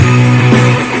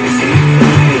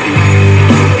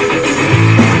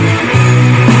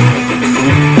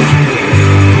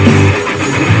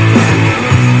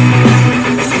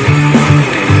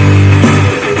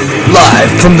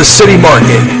from the city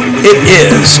market, it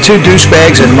is Two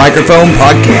Douchebags and Microphone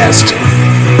Podcast.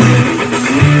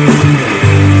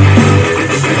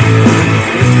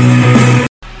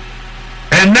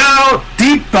 And now,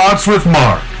 Deep Thoughts with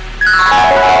Mark.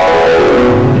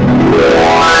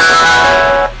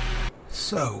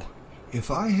 So, if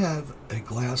I have a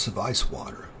glass of ice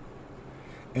water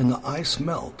and the ice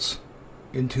melts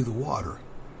into the water,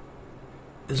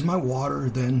 is my water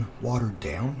then watered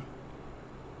down?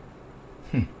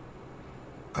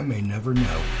 I may never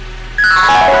know.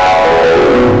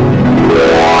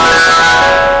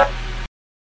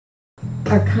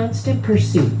 Our constant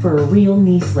pursuit for a real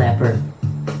knee slapper.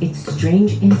 It's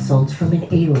strange insults from an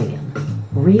alien.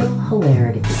 Real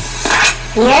hilarity.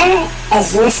 You're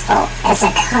as useful as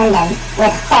a condom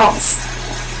with holes.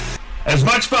 As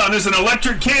much fun as an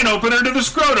electric can opener to the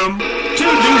scrotum, two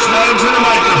douchebags and a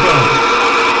microphone.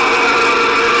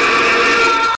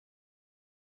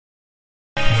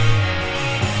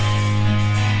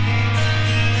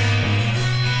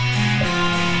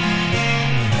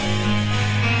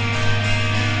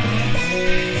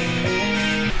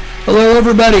 Hello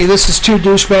everybody, this is Two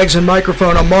Douchebags and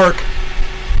Microphone. I'm Mark.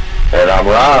 And I'm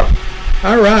Rob.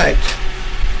 Alright.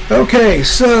 Okay,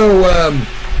 so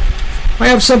I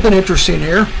have something interesting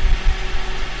here.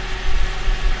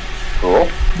 Cool.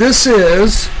 This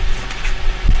is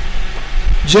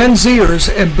Gen Zers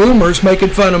and Boomers making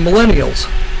fun of millennials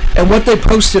and what they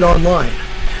posted online.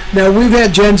 Now, we've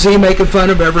had Gen Z making fun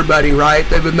of everybody, right?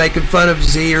 They've been making fun of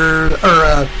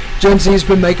Gen Z's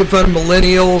been making fun of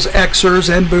millennials, Xers,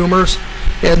 and Boomers,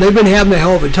 and they've been having a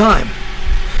hell of a time.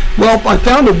 Well, I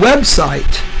found a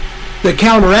website that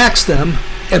counteracts them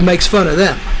and makes fun of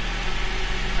them.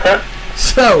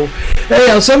 So,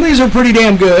 anyhow, some of these are pretty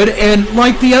damn good, and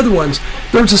like the other ones,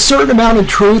 there's a certain amount of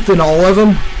truth in all of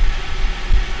them.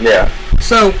 Yeah.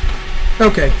 So,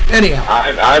 okay, anyhow.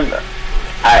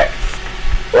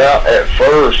 Well, at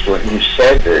first, when you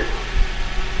said that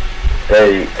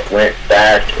they went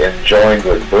back and joined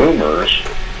with Boomers,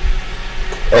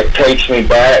 it takes me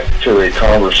back to a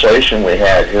conversation we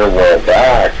had here a while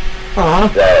back,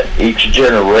 that each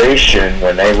generation,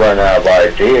 when they run out of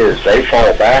ideas, they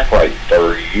fall back like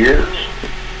 30 years.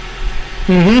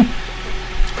 Mm-hmm.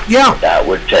 Yeah. That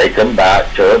would take them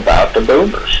back to about the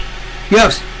Boomers.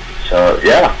 Yes. So,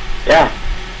 yeah.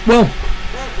 Well,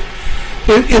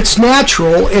 it's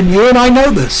natural, and you and I know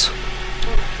this.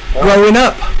 Growing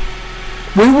up,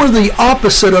 we were the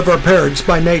opposite of our parents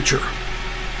by nature.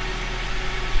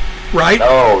 Right?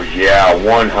 Oh, yeah,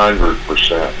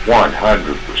 100%.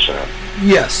 100%.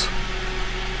 Yes.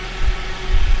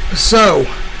 So,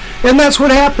 and that's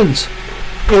what happens.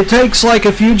 It takes like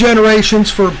a few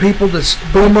generations for people to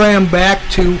boomerang back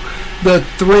to the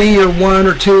 3 or 1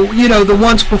 or 2, the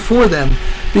ones before them.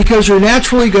 Because you're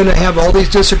naturally going to have all these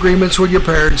disagreements with your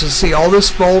parents and see all this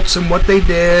faults in what they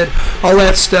did, all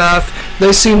that stuff.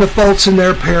 They see the faults in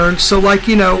their parents. So,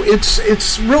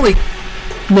 it's really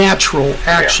natural,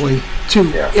 actually,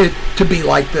 to be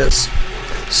like this.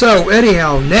 So,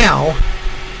 anyhow, now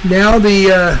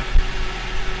the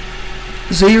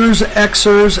Zers,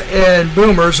 Xers, and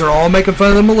Boomers are all making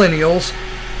fun of the millennials.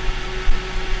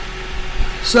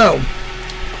 So,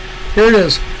 here it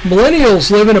is.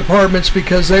 Millennials live in apartments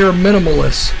because they are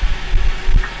minimalists.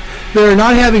 They are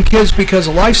not having kids because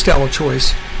of lifestyle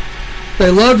choice. They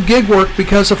love gig work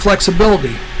because of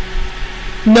flexibility.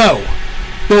 No,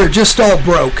 they're just all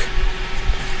broke.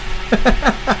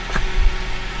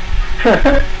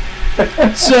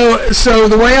 So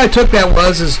the way I took that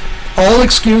is all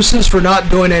excuses for not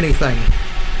doing anything.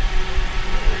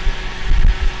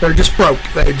 They're just broke.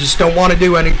 They just don't want to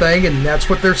do anything, and that's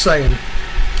what they're saying.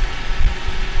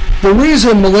 The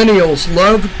reason millennials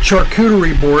love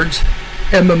charcuterie boards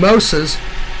and mimosas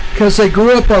because they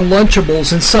grew up on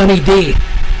Lunchables and Sunny D.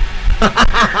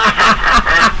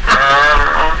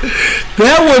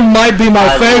 That one might be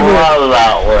my favorite. I love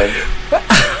that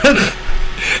one.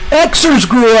 Xers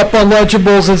grew up on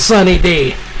Lunchables and Sunny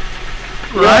D.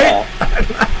 Right? Yeah.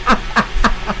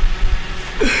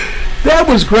 That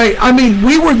was great. I mean,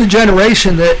 we were the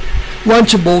generation that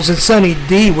Lunchables and Sunny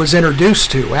D was introduced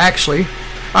to, actually.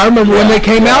 I remember when they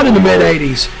came out in the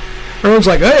mid-'80s. Everyone's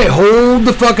like, hey, hold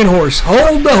the fucking horse.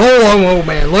 Hold the oh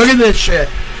man, look at this shit.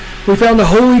 We found the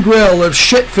holy grail of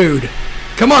shit food.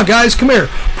 Come on, guys, come here.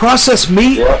 Processed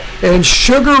meat and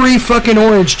sugary fucking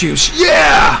orange juice.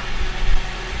 Yeah!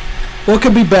 What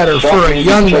could be better for a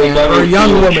young man or a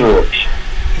young woman?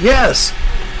 Yes.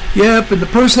 Yep, and the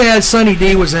person that had Sunny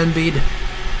D was envied.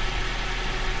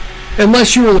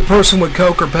 Unless you were the person with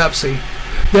Coke or Pepsi.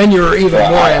 Then you're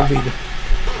even more envied.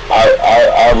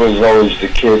 I was always the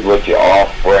kid with the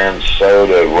off-brand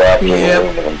soda wrapped in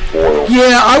aluminum foil.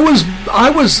 Yeah, I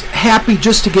was happy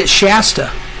just to get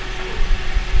Shasta.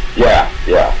 Yeah.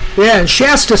 Yeah, and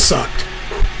Shasta sucked.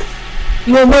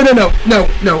 No,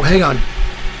 hang on.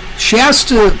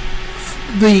 Shasta,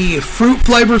 the fruit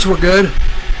flavors were good.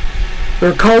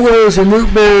 Their colas and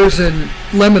root beers and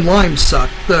lemon lime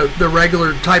sucked, the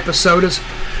regular type of sodas.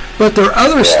 But their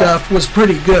other stuff was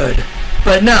pretty good.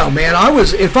 But no, man,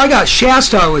 if I got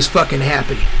Shasta, I was fucking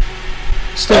happy.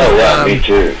 Still, me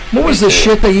too. What was the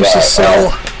shit they used to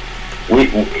sell? We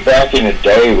back in the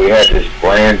day, we had this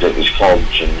brand that was called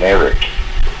Generic.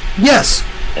 Yes.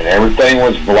 And everything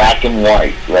was black and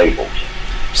white labeled.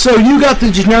 So you got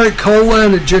the generic cola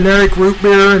and the generic root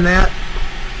beer and that?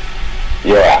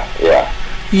 Yeah.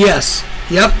 Yes.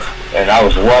 Yep. And I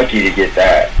was lucky to get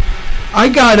that. I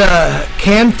got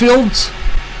Canfields.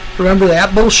 Remember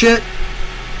that bullshit?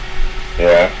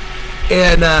 Yeah.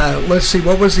 And let's see,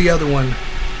 what was the other one?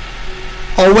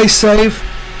 Always Save.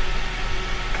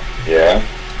 Yeah.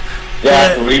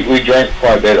 Yeah, we drank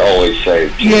quite a bit Always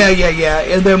Save. Yeah.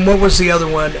 And then what was the other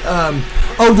one?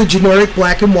 The generic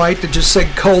black and white that just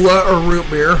said cola or root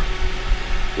beer.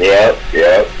 Yep.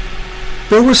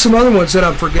 There were some other ones that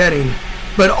I'm forgetting,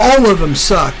 but all of them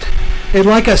sucked. And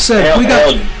like I said,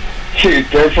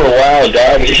 there for a while,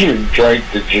 Dad even drank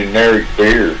the generic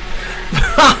beer.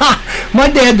 My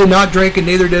dad did not drink, and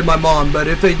neither did my mom. But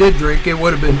if they did drink, it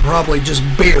would have been probably just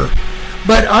beer.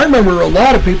 But I remember a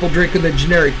lot of people drinking the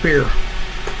generic beer.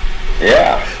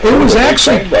 Yeah.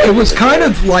 It was kind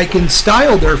of like in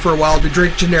style there for a while to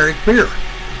drink generic beer.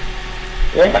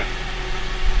 Yeah.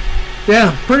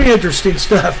 Yeah, pretty interesting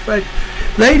stuff. But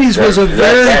ladies was a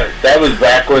very... That was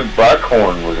back when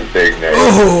Buckhorn was a big name.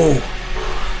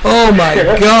 Oh my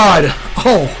God.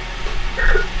 Oh,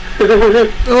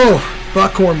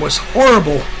 Buckhorn was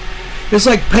horrible. It's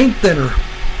like paint thinner,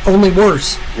 only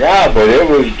worse. Yeah, but it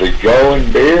was the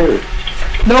going beer.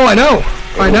 No, I know.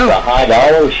 It was the high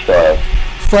dollar stuff.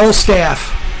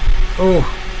 Falstaff. Oh.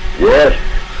 Yes.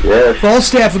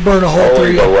 Falstaff would burn a hole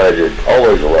through you.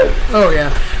 Always a legend. Oh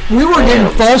yeah. We were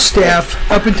getting Falstaff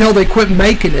up until they quit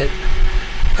making it.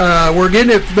 We're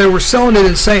getting it. They were selling it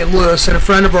in St. Louis, and a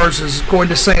friend of ours is going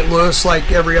to St. Louis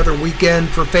like every other weekend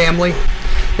for family,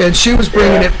 and she was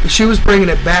bringing it. She was bringing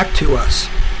it back to us.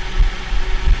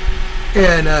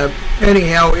 And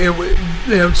anyhow,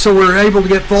 so we were able to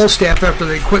get Falstaff after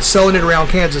they quit selling it around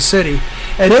Kansas City,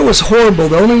 and it was horrible.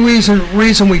 The only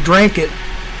reason we drank it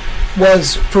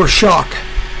was for shock.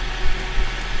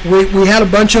 We had a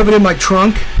bunch of it in my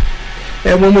trunk.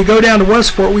 And when we go down to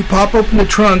Westport, we pop open the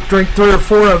trunk, drink 3 or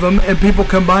 4 of them, and people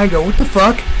come by and go, "What the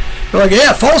fuck?" They're like,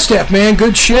 "Yeah, Falstaff, man,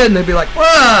 good shit." And they'd be like,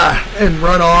 "Ah," and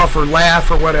run off or laugh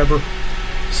or whatever.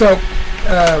 So,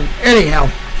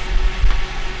 anyhow,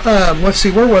 let's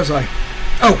see, where was I?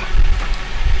 Oh,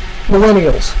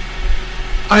 millennials.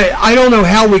 I don't know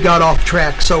how we got off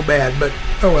track so bad, but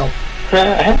oh well.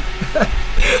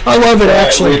 I love it,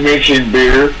 actually. We mentioned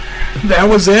beer. That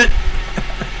was it?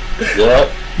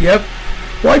 Yep.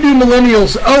 Why do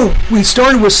millennials... Oh, we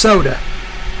started with soda.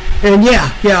 And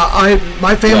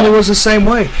my family was the same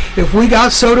way. If we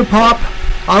got soda pop,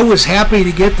 I was happy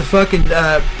to get the fucking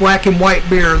black and white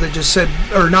beer that just said...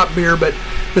 Or not beer, but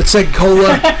that said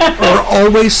cola. Or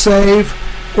Always Save.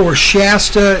 Or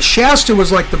Shasta. Shasta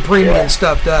was like the premium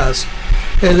stuff to us.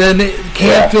 And then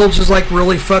Canfields was like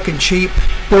really fucking cheap.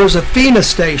 There was a Fina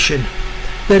station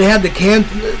that had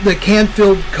the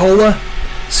Canfield cola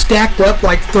stacked up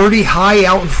like 30 high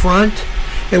out in front,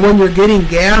 and when you're getting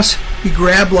gas, you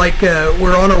grab like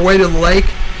we're on our way to the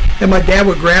lake, and my dad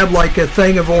would grab like a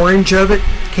thing of orange of it,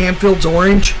 Canfield's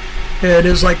orange, and it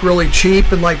is like really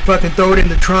cheap, and like fucking throw it in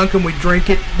the trunk, and we drink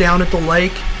it down at the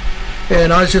lake.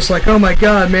 And I was just like, oh my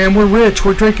God, man, we're rich,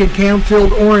 we're drinking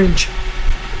Canfield orange.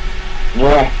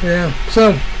 Yeah.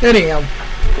 So anyhow,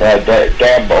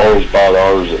 Dad always bought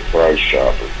ours at Price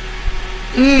Chopper.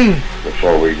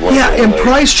 Before we went. Yeah, and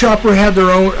Price Chopper had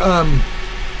their own.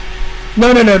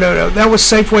 No. That was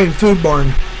Safeway and Food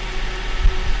Barn.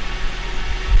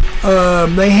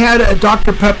 They had a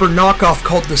Dr. Pepper knockoff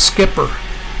called the Skipper.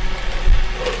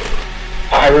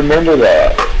 I remember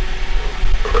that.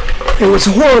 It was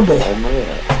horrible. I remember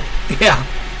that. Yeah,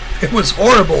 it was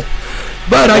horrible.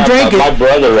 But I drank it.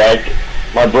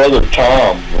 My brother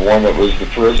Tom, the one that was the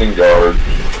prison guard,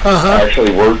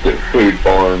 actually worked at Food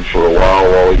Barn for a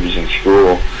while he was in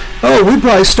school. Oh, we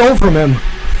probably stole from him.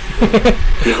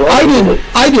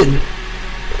 I didn't.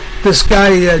 This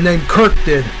guy named Kirk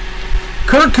did.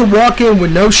 Kurt could walk in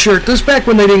with no shirt. This back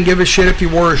when they didn't give a shit if you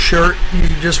wore a shirt. You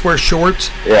just wear shorts.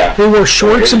 Yeah. He wore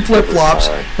shorts and flip-flops,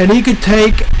 and he could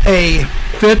take a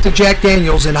fifth of Jack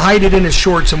Daniels and hide it in his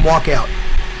shorts and walk out.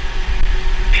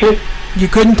 You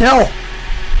couldn't tell.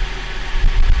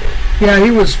 Yeah,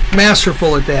 he was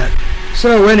masterful at that.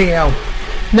 So anyhow,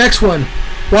 next one.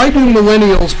 Why do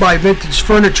millennials buy vintage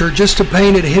furniture just to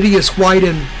paint it hideous white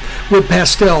and with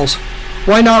pastels?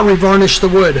 Why not revarnish the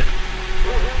wood?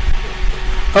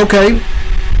 Okay.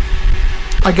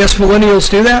 I guess millennials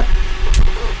do that?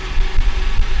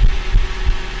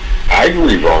 I'd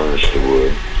revarnish the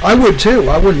wood. I would too.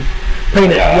 I wouldn't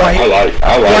paint it white.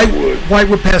 I like wood. White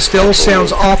with pastels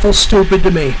sounds awful stupid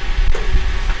to me.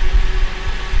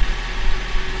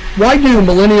 Why do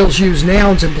millennials use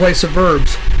nouns in place of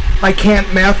verbs? I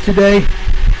can't math today.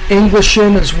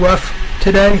 Englishin is rough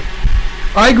today.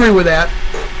 I agree with that.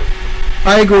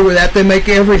 They make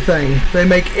everything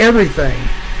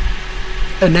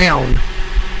a noun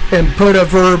and put a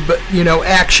verb,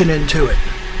 action into it.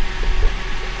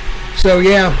 So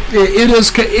yeah, it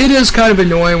is kind of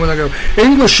annoying when I go,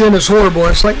 Englishin is horrible.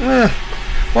 It's like,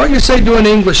 why don't you say doing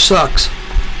English sucks?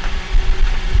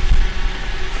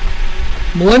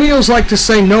 Millennials like to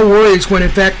say no worries when in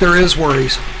fact there is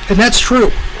worries. And that's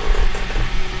true.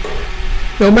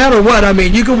 No matter what, I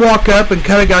mean, you can walk up and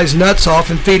cut a guy's nuts off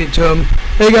and feed it to him.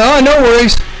 They go, oh, no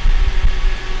worries.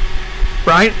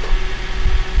 Right?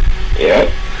 Yeah.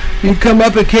 You come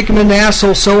up and kick him in the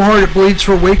asshole so hard it bleeds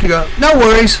for a week. You go, no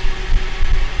worries.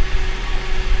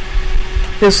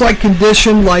 It's like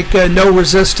conditioned, like no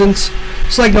resistance.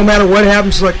 It's like no matter what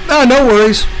happens, it's like, oh, no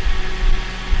worries.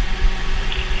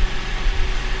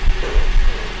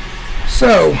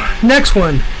 So, next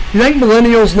one. You think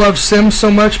millennials love Sims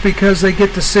so much because they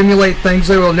get to simulate things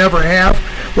they will never have,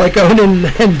 like owning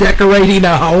and decorating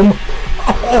a home?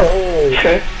 Oh.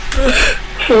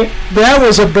 That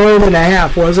was a burn and a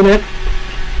half, wasn't it?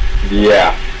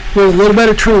 Yeah. With a little bit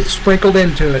of truth sprinkled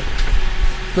into it.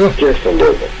 Ugh. Just a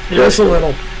little. Just a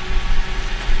little.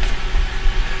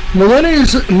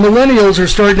 Millennials are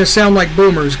starting to sound like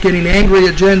boomers, getting angry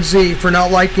at Gen Z for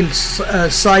not liking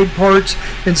side parts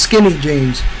and skinny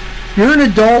jeans. You're an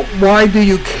adult, why do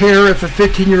you care if a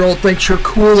 15-year-old thinks you're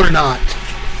cool or not?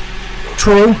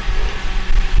 True?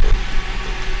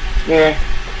 Yeah.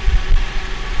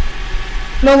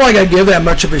 Not like I give that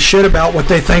much of a shit about what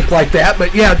they think like that,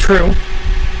 but yeah, true.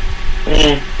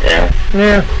 Yeah.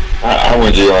 Yeah. I'm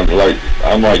with you on,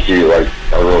 I'm like you, I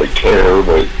really care,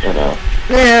 but,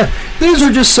 Yeah, these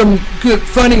are just some good,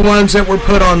 funny ones that were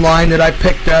put online that I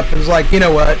picked up. And was like, you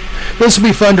know what, this would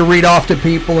be fun to read off to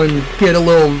people and get a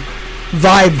little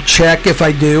vibe check, if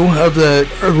I do, of the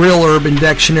real Urban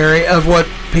Dictionary of what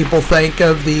people think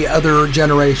of the other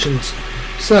generations.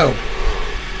 So,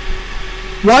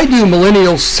 why do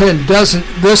millennials send dozens?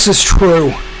 This is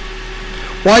true.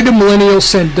 Why do millennials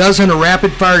send dozen of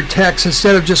rapid-fire texts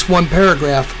instead of just one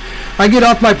paragraph? I get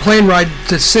off my plane ride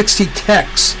to 60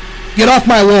 texts. Get off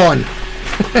my lawn.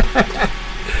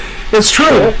 It's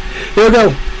true. They'll go,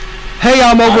 hey,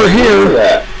 I'm over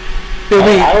here.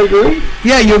 I agree.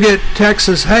 Yeah, you'll get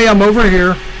texts, hey, I'm over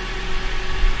here.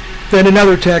 Then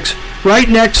another text, right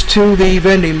next to the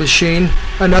vending machine.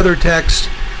 Another text.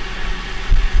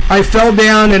 I fell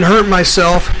down and hurt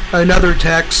myself. Another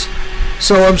text.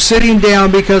 So I'm sitting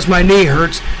down because my knee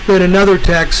hurts. Then another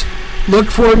text. Look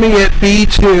for me at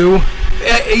B2.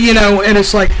 And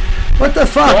it's like, what the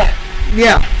fuck?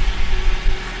 Yeah.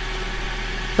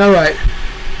 All right.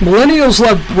 Millennials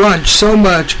love brunch so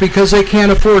much because they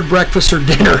can't afford breakfast or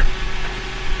dinner.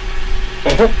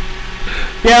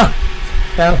 Yeah.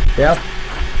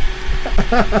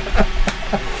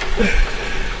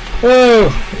 Oh,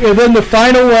 and then the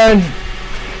final one.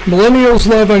 Millennials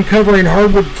love uncovering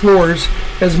hardwood floors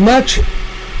as much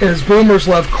as boomers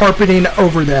love carpeting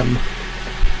over them.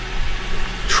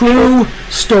 True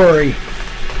story.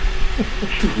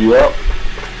 Yep.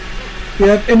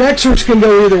 Yep, and excerpts can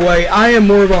go either way. I am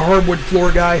more of a hardwood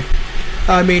floor guy.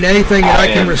 I mean, anything that I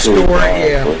can restore,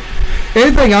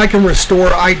 anything I can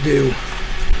restore, I do.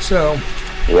 So.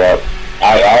 Yep.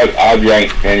 I've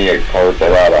yanked many a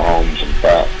carpet out of homes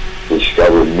and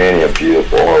discovered many a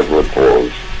beautiful hardwood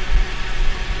floors.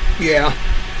 Yeah.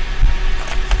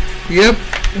 Yep.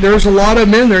 There's a lot of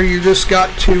them in there. You just got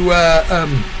to,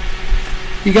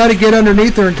 you got to get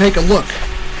underneath there and take a look.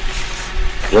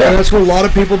 Yeah. And that's what a lot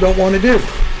of people don't want to do.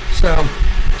 So,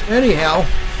 anyhow,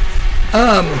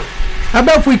 how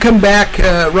about if we come back,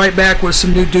 right back with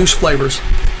some new douche flavors?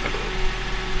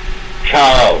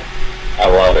 Oh, I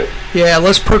love it. Yeah,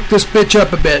 let's perk this bitch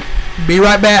up a bit. Be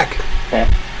right back. Okay.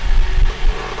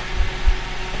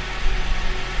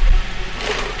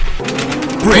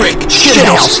 Brick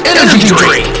Shithouse Energy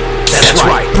Drink. That's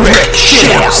right, Brick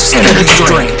Shithouse Energy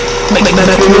Drink. Make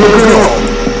that little girl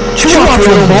chew off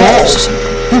your balls.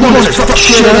 You want to fuck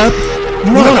shit up?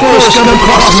 You want to throw scum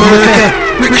across America?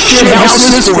 Brick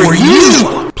Shithouse is for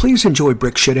you. Please enjoy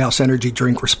Brick Shithouse Energy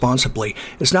Drink responsibly.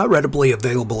 It's not readily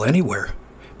available anywhere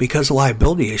because of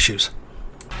liability issues.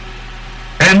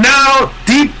 And now,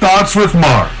 Deep Thoughts with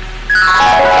Mark.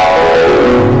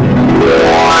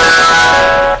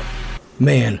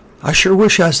 Man, I sure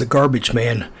wish I was the garbage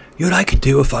man. You know what I could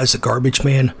do if I was the garbage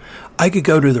man? I could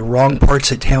go to the wrong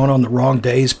parts of town on the wrong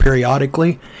days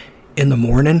periodically in the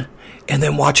morning and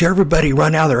then watch everybody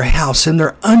run out of their house in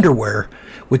their underwear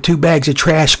with 2 bags of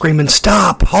trash screaming,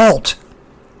 "Stop! Halt!"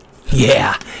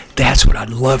 Yeah, that's what I'd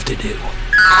love to do.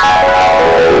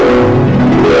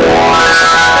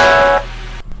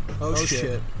 Oh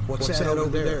shit, what's that over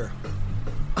there?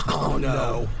 Oh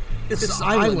no, it's this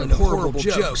island of horrible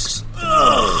jokes.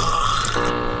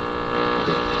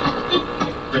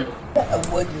 A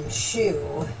wooden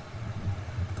shoe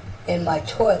in my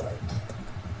toilet.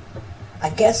 I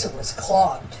guess it was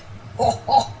clogged.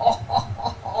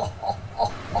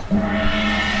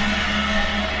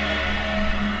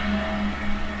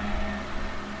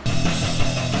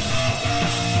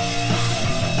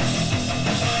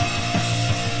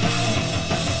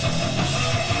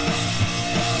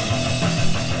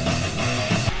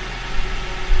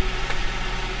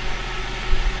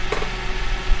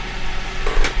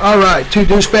 All right, 2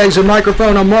 douchebags and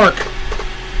microphone. I'm Mark.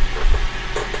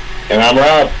 And I'm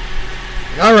Rob.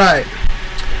 All right.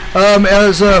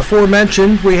 As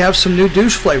aforementioned, we have some new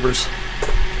douche flavors.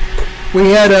 We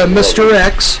had Mr.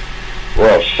 X.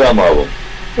 Well, some of them.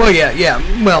 Well, yeah.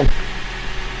 Well,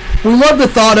 we love the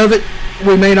thought of it.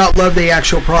 We may not love the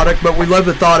actual product, but we love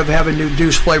the thought of having new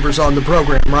douche flavors on the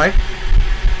program, right?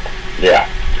 Yeah.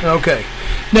 Okay.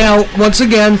 Now, once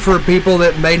again, for people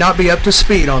that may not be up to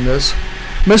speed on this,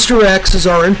 Mr. X is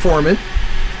our informant,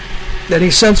 and he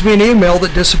sends me an email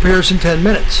that disappears in 10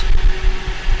 minutes.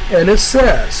 And it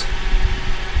says,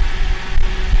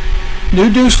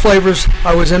 new douche flavors.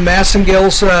 I was in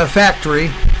Massengale's factory,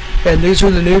 and these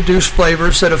are the new douche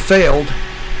flavors that have failed.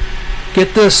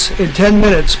 Get this in 10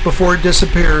 minutes before it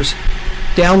disappears.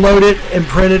 Download it and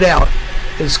print it out.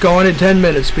 It's gone in 10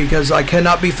 minutes because I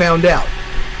cannot be found out.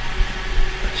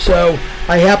 So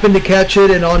I happened to catch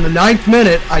it, and on the 9th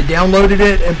minute, I downloaded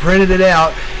it and printed it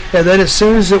out. And then as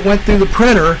soon as it went through the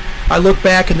printer, I looked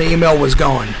back and the email was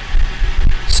gone.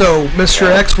 So, Mr.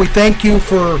 X, we thank you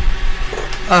for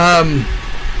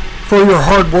your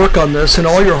hard work on this and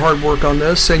all your hard work on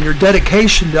this and your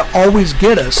dedication to always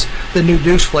get us the new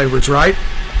douche flavors, right?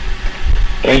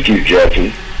 Thank you,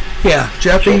 Jeffy. Yeah,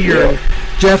 Jeffy,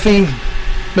 Jeffy,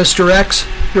 Mr. X,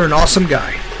 you're an awesome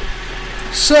guy.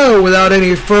 So, without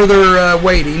any further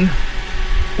waiting,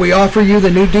 we offer you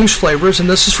the new douche flavors, and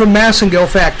this is from Massengale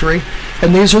Factory,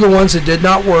 and these are the ones that did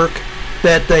not work,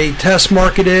 that they test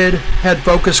marketed, had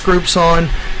focus groups on,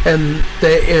 and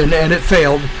it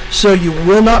failed. So you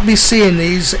will not be seeing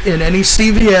these in any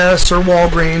CVS or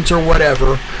Walgreens or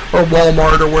whatever, or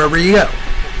Walmart or wherever you go.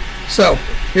 So,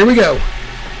 here we go.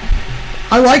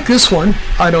 I like this one.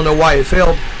 I don't know why it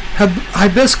failed.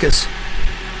 Hibiscus.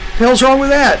 What the hell's wrong with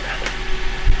that?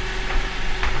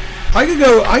 I could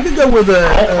go with a...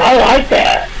 I like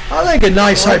that. I think a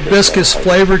nice hibiscus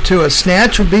flavor to a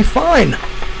snatch would be fine.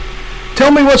 Tell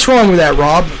me what's wrong with that,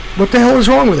 Rob. What the hell is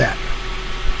wrong with that?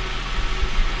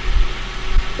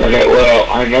 Okay, well,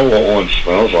 I know what one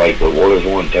smells like, but what does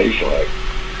one taste like?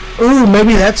 Ooh,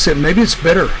 maybe that's it. Maybe it's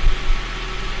bitter.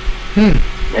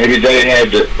 Maybe they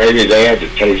had to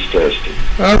taste test it.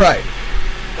 All right.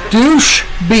 Douche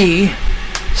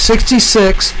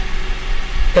B66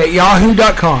 at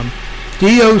yahoo.com.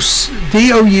 DOUCHEB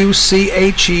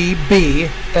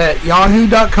at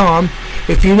yahoo.com.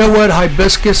 If you know what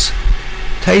hibiscus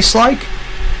tastes like,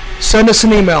 send us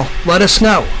an email. Let us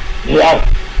know. Yeah.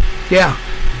 Yeah,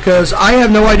 because I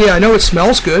have no idea. I know it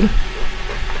smells good.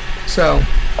 So.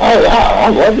 Oh, yeah, I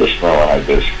love the smell of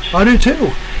hibiscus. I do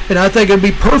too. And I think it'd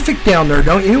be perfect down there,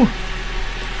 don't you?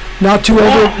 Not too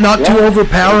too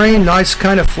overpowering, nice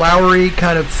kind of flowery,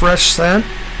 kind of fresh scent.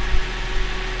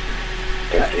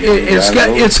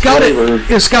 It's got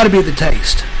to be the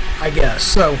taste, I guess.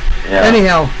 So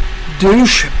anyhow,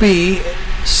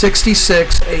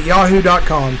 doucheb66 at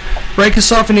yahoo.com. Break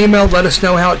us off an email. Let us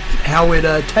know how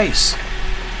it tastes.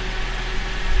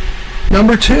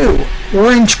 Number 2,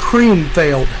 orange cream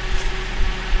failed.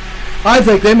 I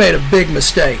think they made a big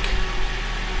mistake.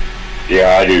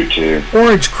 Yeah, I do too.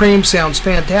 Orange cream sounds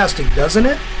fantastic, doesn't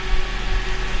it?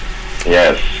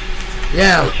 Yes.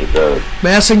 Yeah. Yes, it does.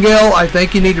 Massengale, I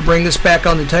think you need to bring this back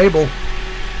on the table.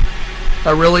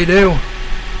 I really do.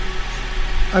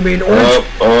 I mean, orange...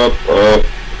 Up.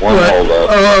 One What? hold up.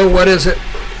 Oh, what is it?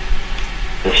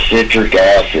 The citric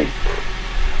acid.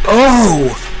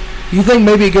 Oh! You think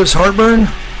maybe it gives heartburn?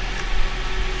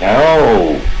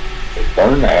 No. It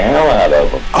burned the hell out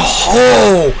of them.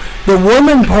 Oh! The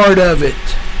woman part of it.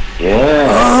 Yeah.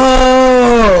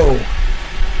 Oh!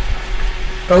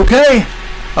 Okay.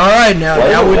 All right, now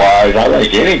that would... Flavor-wise, I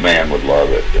think any man would love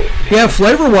it. Yeah,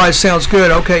 flavor-wise sounds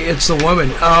good. Okay, it's the woman.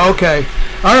 Oh, okay.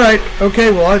 All right.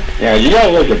 Okay, well, Yeah, you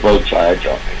gotta look at both sides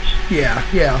on this.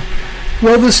 yeah.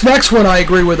 Well, this next one I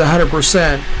agree with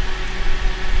 100%.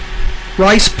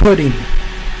 Rice pudding.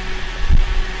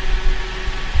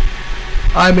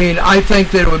 I mean, I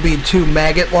think that it would be too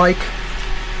maggot-like.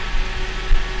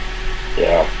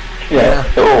 Yeah.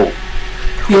 Oh.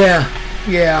 Yeah.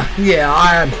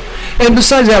 And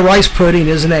besides that, rice pudding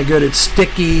isn't that good. It's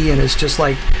sticky and it's just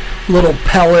like little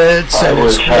pellets I and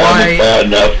was it's having white. bad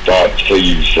enough thoughts till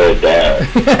you said that.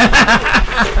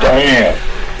 Damn.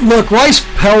 Look, rice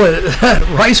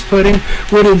pudding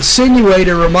would insinuate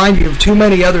or remind you of too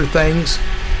many other things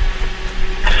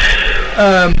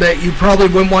that you probably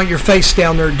wouldn't want your face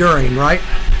down there during, right?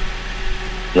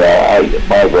 Yeah,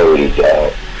 my vote is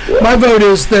out. Yeah. My vote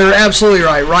is they're absolutely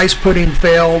right. Rice pudding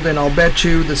failed, and I'll bet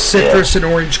you the citrus and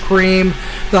orange cream,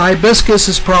 the hibiscus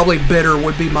is probably bitter,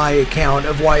 would be my account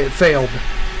of why it failed.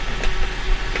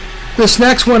 This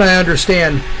next one I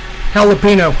understand.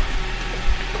 Jalapeno.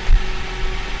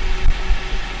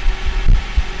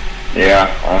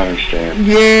 Yeah, I understand.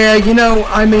 Yeah,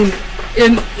 I mean,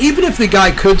 and even if the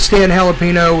guy could stand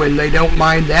jalapeno and they don't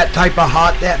mind that type of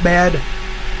hot that bad,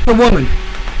 the woman.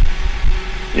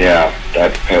 Yeah,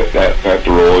 that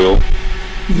pepper oil.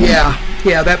 Yeah,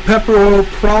 that pepper oil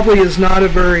probably is not a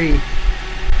very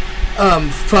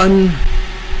fun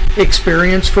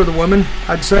experience for the woman,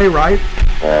 I'd say, right?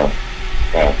 Yeah.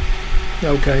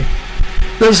 Okay.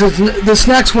 This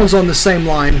next one's on the same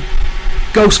line.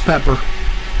 Ghost pepper.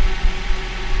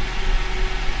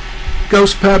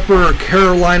 Ghost pepper or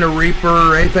Carolina Reaper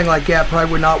or anything like that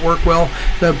probably would not work well.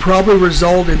 That would probably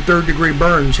result in third-degree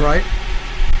burns, right?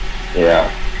 Yeah.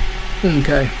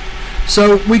 Okay.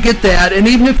 So we get that, and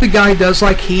even if the guy does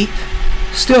like heat,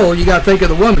 still you got to think of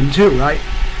the woman too, right?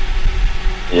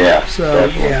 Yeah. So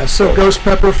definitely. So ghost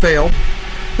pepper failed.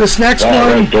 This next one.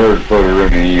 Right there, put her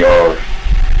in the ER.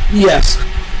 Yes.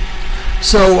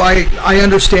 So I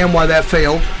understand why that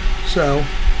failed. So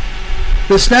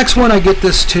this next one I get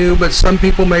this too, but some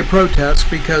people may protest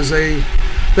because they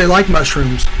like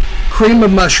mushrooms. Cream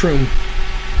of mushroom.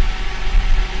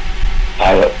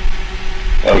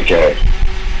 Okay.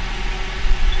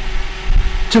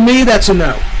 To me, that's a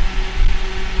no.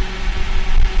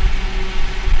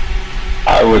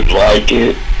 I would like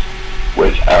it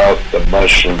without the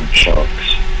mushroom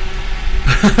chunks.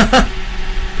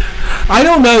 I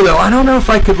don't know though. I don't know if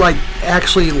I could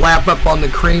actually lap up on the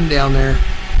cream down there.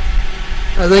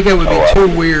 I think it would be too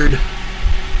weird.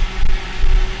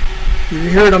 You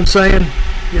hear what I'm saying?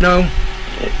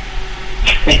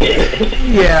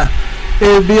 Yeah. It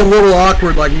would be a little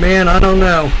awkward, man, I don't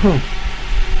know.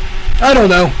 I don't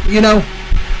know,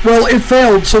 Well, it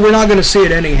failed, so we're not going to see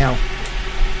it anyhow.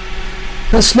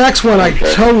 This next one I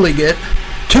totally get.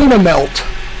 Tuna melt.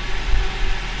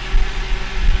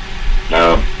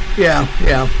 No. Yeah.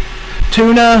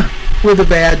 Tuna with a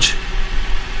vag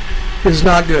is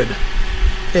not good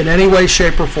in any way,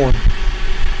 shape, or form.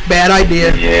 Bad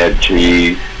idea. Yeah,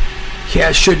 cheese.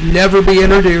 Yeah, should never be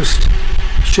introduced.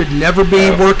 Should never be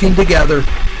working together.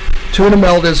 Tuna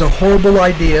melt is a horrible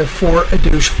idea for a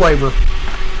douche flavor.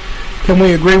 Can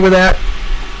we agree with that?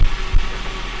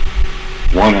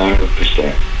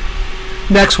 100%.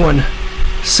 Next one,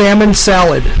 salmon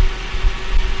salad.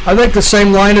 I think the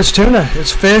same line as tuna.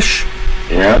 It's fish.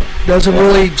 Yeah. Doesn't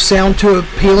really sound too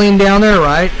appealing down there,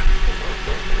 right?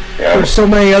 Yeah. There's so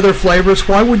many other flavors.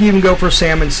 Why would you even go for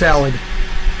salmon salad?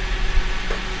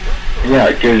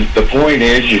 Yeah, because the point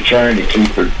is you're trying to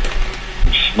keep it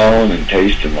smelling and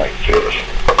tasting like fish.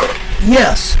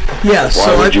 Yes.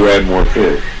 Why would you add more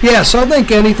fish? Yeah, so I think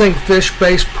anything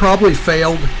fish-based probably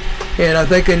failed, and I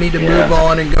think I need to move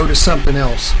on and go to something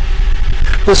else.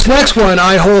 This next one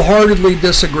I wholeheartedly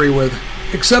disagree with,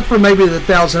 except for maybe the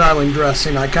Thousand Island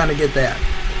dressing. I kind of get that.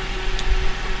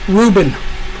 Reuben.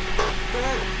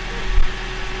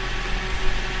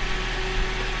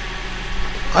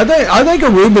 I think a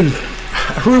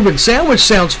Reuben sandwich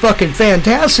sounds fucking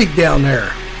fantastic down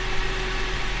there.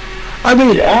 I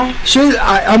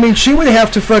mean, she would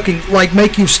have to fucking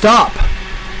make you stop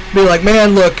Be like,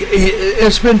 man, look,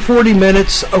 it's been 40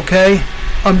 minutes. Okay,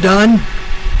 I'm done.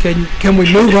 Can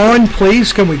we move on,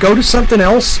 please? Can we go to something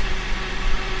else?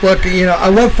 Look, I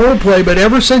love foreplay, but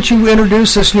ever since you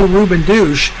introduced this new Reuben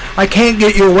douche, I can't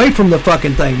get you away from the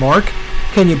fucking thing, Mark.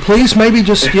 Can you please maybe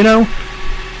just,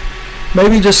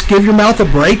 maybe just give your mouth a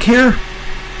break here?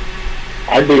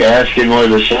 I'd be asking what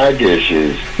the side dish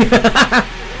is.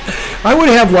 I would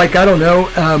have, like, I don't know,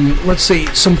 let's see,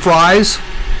 some fries.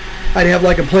 I'd have,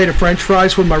 like, a plate of French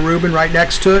fries with my Reuben right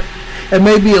next to it. And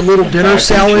maybe a little dinner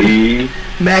salad.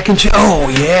 Mac and cheese. Oh,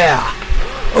 yeah.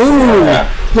 Ooh,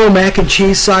 little mac and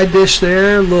cheese side dish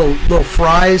there. Little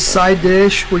fries side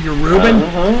dish with your Reuben.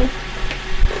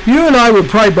 You and I would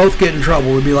probably both get in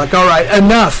trouble. We'd be like, all right,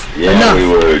 enough. Yeah, enough. we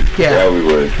would. Yeah, we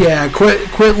would. Yeah,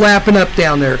 quit lapping up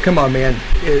down there. Come on, man.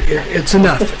 It's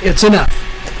enough. It's enough.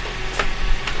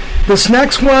 This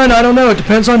next one, I don't know. It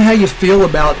depends on how you feel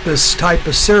about this type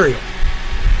of cereal.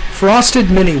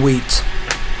 Frosted mini wheats.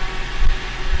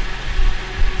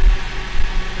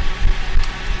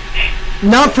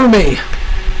 Not for me.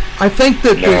 I think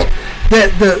that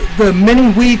the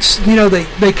mini wheats,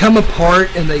 they come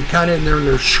apart and they kind of, they're in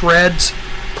their shreds.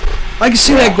 I can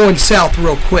see that going south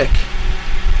real quick.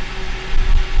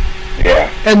 Yeah.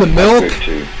 And the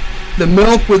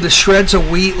milk with the shreds of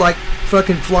wheat like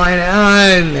fucking flying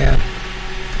out. Man.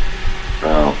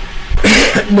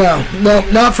 No,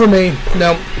 not for me.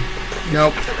 Nope.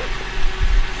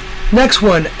 Next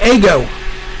one, Eggo.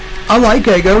 I like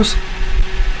Eggos.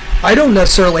 I don't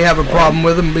necessarily have a problem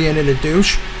with them being in a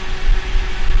douche.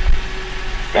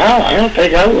 No, I don't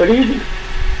think I would either.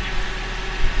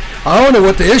 I don't know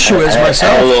what the issue is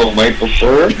myself. Add a little maple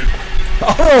syrup.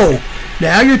 Oh,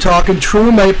 now you're talking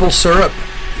true maple syrup.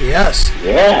 Yes.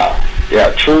 Yeah,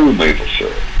 true maple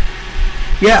syrup.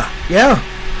 Yeah.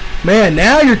 Man,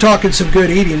 now you're talking some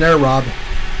good eating there, Rob.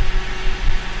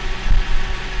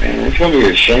 Man, it's going to be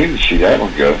a shame to see that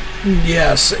one go.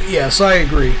 Yes, I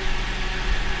agree.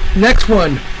 Next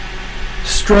one,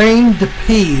 strained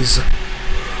peas.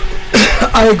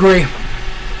 I agree.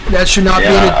 That should not be.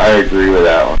 I agree with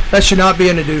that one. That should not be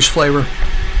in a douche flavor.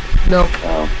 Nope.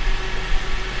 No.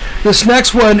 This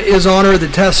next one is honor of the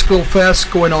Testicle Fest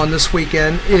going on this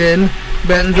weekend in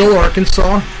Bentonville,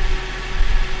 Arkansas.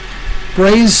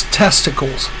 Braised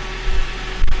testicles.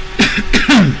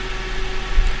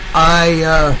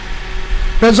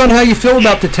 Depends on how you feel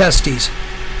about the testes.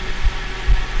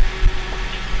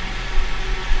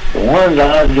 The ones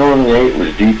I normally ate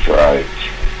was deep fried.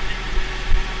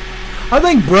 I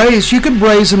think braised, you could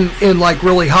braise them in like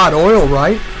really hot oil,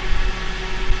 right?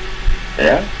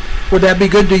 Yeah. Would that be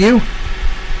good to you?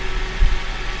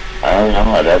 I don't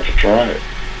know. I'd have to try it.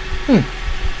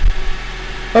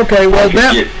 Okay, well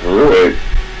get through it.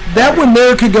 That one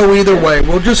there could go either way.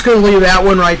 We're just going to leave that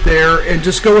one right there and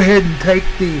just go ahead and take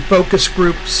the focus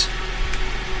group's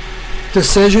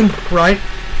decision, right?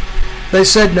 They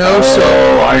said no,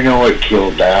 so I know what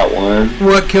killed that one.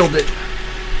 What killed it?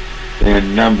 The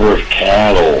number of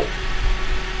cattle.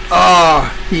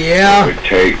 Yeah. That would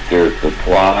take their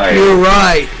supply. You're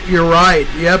right.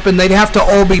 Yep, and they'd have to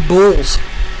all be bulls.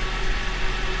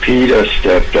 PETA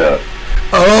stepped up.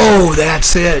 Oh,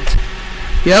 that's it.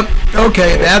 Yep.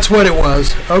 Okay, that's what it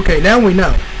was. Okay, now we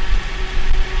know.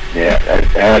 Yeah, that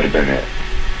had to have been it.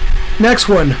 Next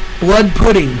one, blood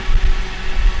pudding.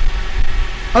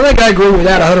 I think I agree with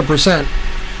that 100%.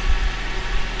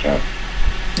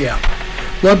 Yeah.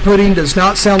 Blood pudding does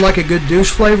not sound like a good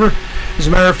douche flavor. As a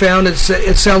matter of fact,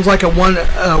 it sounds like a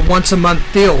once a month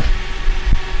deal.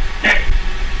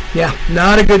 Yeah,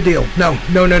 not a good deal. No.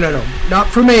 Not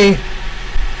for me.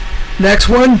 Next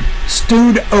one,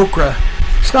 stewed okra.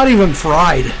 It's not even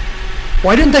fried.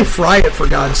 Why didn't they fry it, for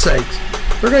God's sake?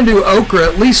 If they're going to do okra,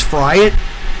 at least fry it.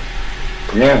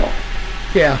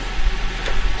 Yeah.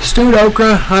 Stewed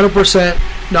okra, 100%,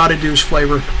 not a douche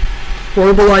flavor.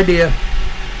 Horrible idea.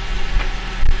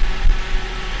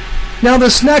 Now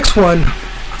this next one,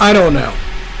 I don't know.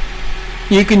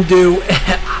 You can do...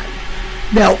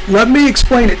 Now, let me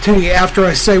explain it to you after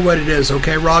I say what it is,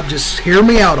 okay, Rob? Just hear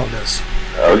me out on this.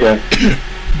 Okay.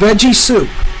 Veggie soup.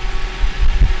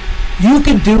 You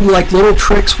can do like little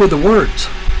tricks with the words.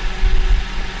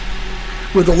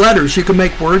 With the letters, you can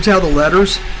make words out of the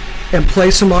letters and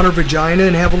place them on her vagina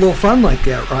and have a little fun like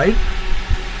that, right?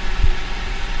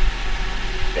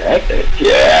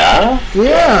 Yeah.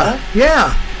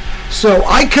 So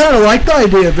I kind of like the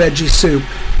idea of veggie soup.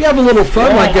 You have a little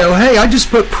fun, like go, hey, I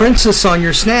just put princess on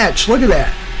your snatch. Look at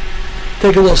that.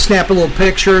 Snap a little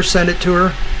picture, send it to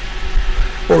her.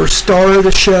 Or star of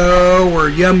the show, or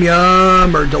yum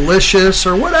yum, or delicious,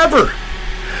 or whatever.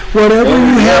 Whatever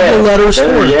you have the letters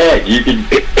for. You can.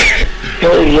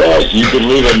 You can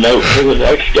leave a note for the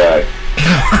next guy.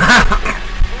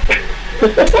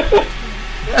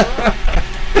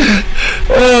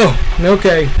 Oh,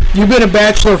 okay. You've been a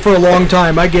bachelor for a long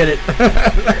time. I get it.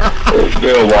 It's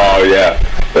been a while, yeah.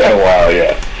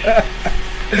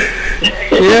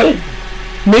 Yep.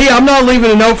 Me, I'm not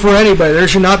leaving a note for anybody. There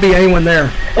should not be anyone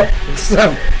there.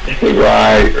 So.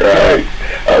 Right.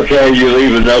 Okay, you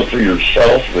leave a note for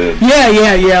yourself then.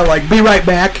 Yeah. Like, be right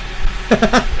back.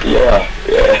 Yeah.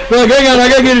 Look, hang on, I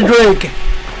gotta get a drink.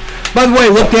 By the way,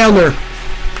 look down there.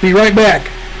 Be right back.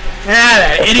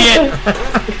 That idiot.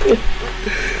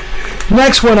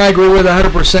 Next one I agree with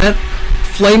 100%.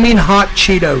 Flaming hot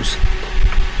Cheetos.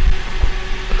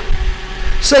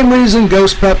 Same reason,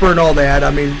 ghost pepper and all that.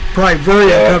 I mean, probably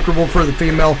very uncomfortable for the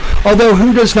female. Although,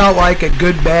 who does not like a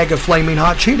good bag of flaming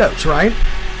hot Cheetos, right?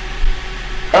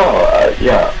 Oh,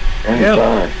 yeah.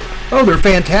 Anytime. Oh, they're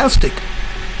fantastic.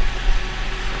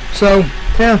 So,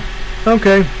 yeah,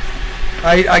 okay.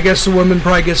 I guess the woman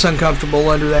probably gets uncomfortable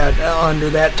under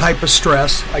that type of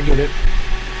stress. I get it.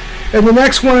 And the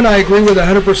next one I agree with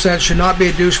 100% should not be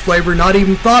a douche flavor, not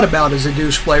even thought about as a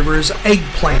douche flavor, is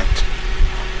eggplant.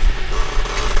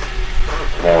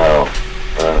 Oh.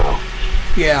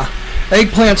 Yeah.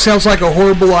 Eggplant sounds like a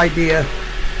horrible idea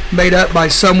made up by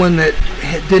someone that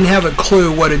didn't have a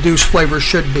clue what a douche flavor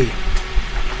should be.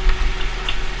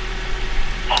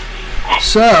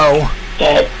 So...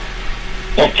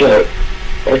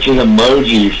 That's an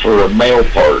emoji for a male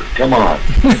part. Come on.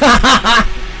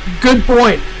 Good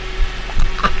point.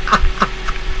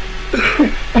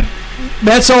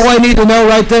 That's all I need to know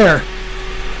right there.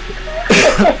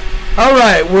 All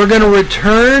right, we're going to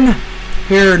return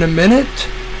here in a minute.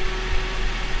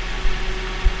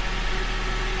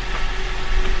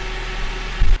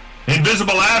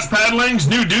 Invisible ass paddlings,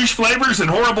 new douche flavors, and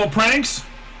horrible pranks?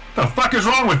 The fuck is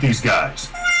wrong with these guys?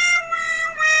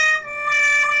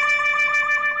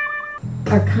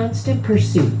 Our constant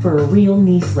pursuit for a real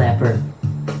knee slapper.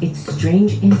 It's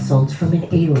strange insults from an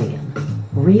alien.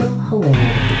 Real hilarity.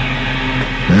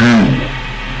 You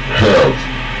have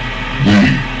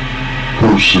the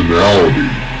personality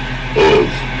of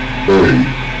a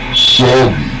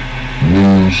soggy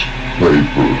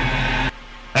newspaper.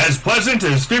 As pleasant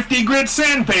as 50 grit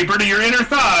sandpaper to your inner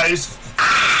thighs.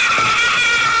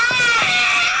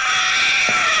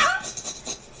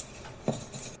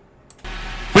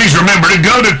 Please remember to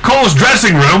go to Cole's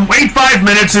dressing room, wait 5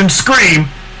 minutes, and scream,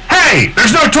 "Hey,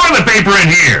 there's no toilet paper in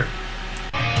here!"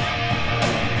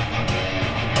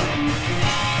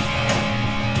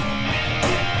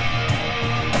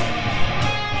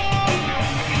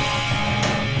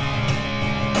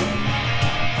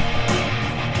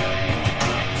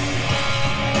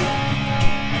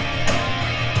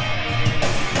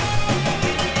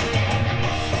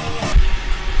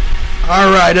 All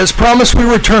right, as promised, we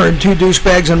return to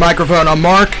Douchebags and Microphone. I'm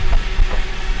Mark.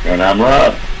 And I'm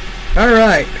Rob. All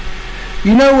right.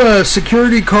 You know,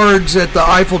 security guards at the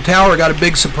Eiffel Tower got a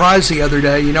big surprise the other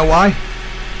day. You know why?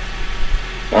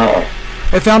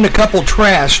 They found a couple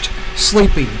trashed,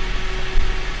 sleeping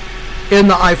in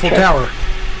the Eiffel Tower.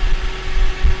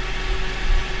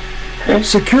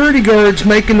 Security guards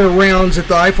making their rounds at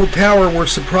the Eiffel Tower were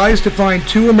surprised to find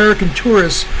two American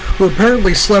tourists who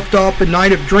apparently slept off a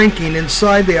night of drinking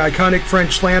inside the iconic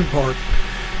French land park.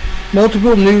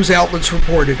 Multiple news outlets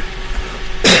reported.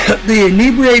 The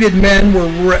inebriated men were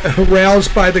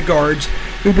roused by the guards,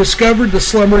 who discovered the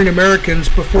slumbering Americans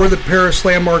before the Paris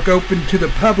landmark opened to the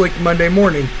public Monday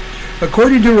morning.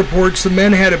 According to reports, the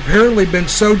men had apparently been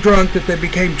so drunk that they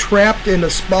became trapped in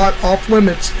a spot off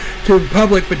limits to the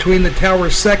public between the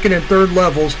tower's second and third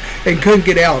levels and couldn't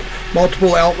get out,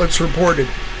 multiple outlets reported.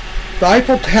 The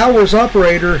Eiffel Tower's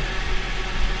operator,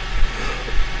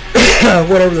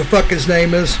 whatever the fuck his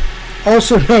name is,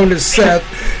 also known as Seth,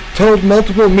 told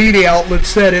multiple media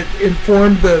outlets that it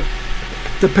informed the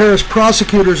Paris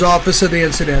prosecutor's office of the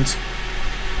incidents.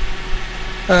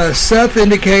 Seth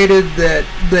indicated that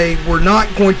they were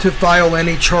not going to file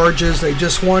any charges. They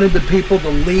just wanted the people to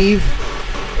leave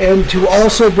and to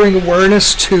also bring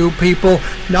awareness to people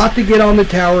not to get on the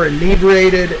tower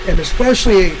inebriated, and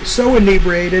especially so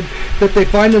inebriated that they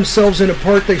find themselves in a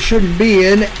part they shouldn't be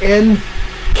in and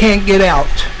can't get out.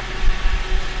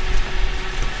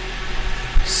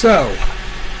 So,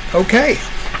 okay.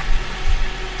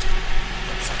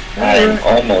 I'm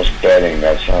almost betting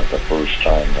that's not the first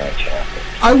time that's happened.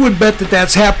 I would bet that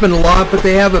that's happened a lot, but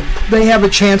they have a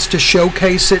chance to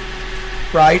showcase it,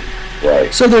 right?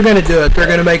 Right. So they're going to do it. They're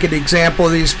going to make an example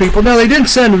of these people. No, they didn't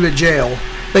send them to jail.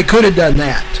 They could have done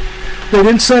that. They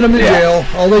didn't send them to jail.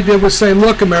 All they did was say,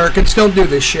 look, Americans, don't do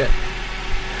this shit.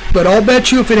 But I'll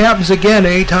bet you if it happens again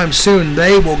anytime soon,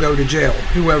 they will go to jail,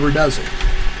 whoever does it.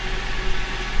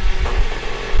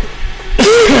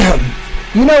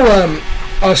 You know,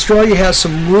 Australia has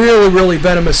some really, really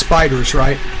venomous spiders,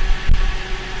 right?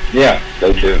 Yeah,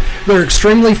 they do. They're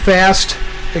extremely fast,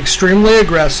 extremely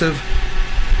aggressive,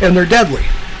 and they're deadly.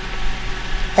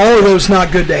 All of those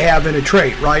not good to have in a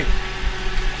trait, right?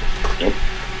 Yep.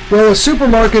 Well, a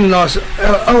supermarket in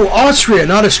Austria,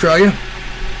 not Australia.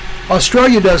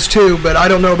 Australia does too, but I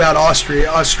don't know about Austria.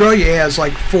 Australia has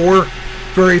like 4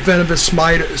 very venomous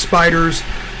spiders.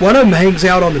 One of them hangs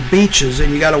out on the beaches,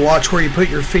 and you got to watch where you put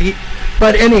your feet.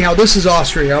 But anyhow, this is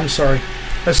Austria. I'm sorry.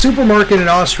 A supermarket in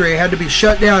Austria had to be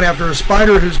shut down after a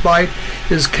spider whose bite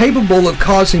is capable of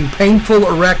causing painful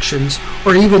erections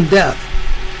or even death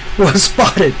was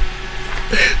spotted.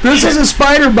 This is a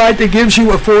spider bite that gives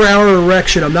you a 4-hour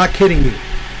erection. I'm not kidding you.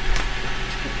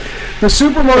 The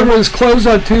supermarket was closed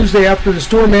on Tuesday after the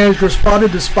store manager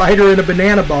spotted the spider in a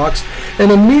banana box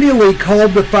and immediately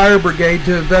called the fire brigade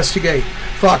to investigate,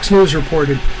 Fox News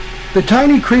reported. The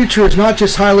tiny creature is not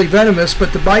just highly venomous,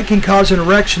 but the bite can cause an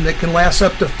erection that can last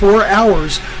up to 4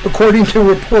 hours, according to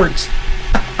reports.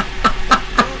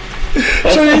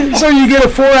 So you get a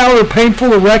 4-hour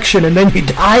painful erection and then you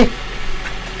die?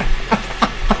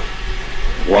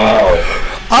 Wow.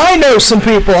 I know some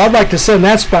people I'd like to send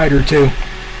that spider to.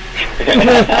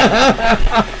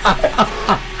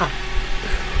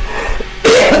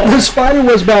 The spider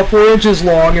was about 4 inches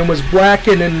long and was black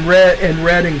and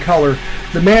red in color.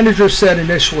 The manager said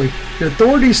initially. The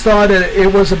authorities thought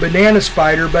it was a banana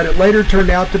spider, but it later turned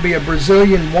out to be a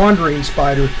Brazilian wandering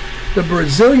spider. The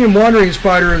Brazilian wandering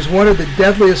spider is one of the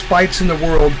deadliest bites in the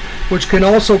world, which can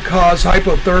also cause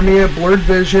hypothermia, blurred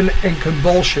vision, and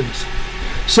convulsions.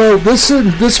 So this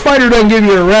spider doesn't give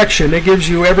you an erection, it gives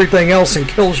you everything else and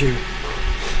kills you.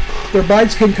 Their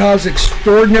bites can cause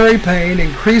extraordinary pain,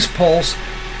 increased pulse.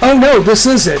 Oh no, this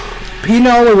is it.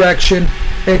 Penile erection,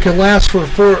 and can last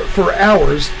for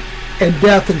hours, and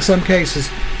death in some cases.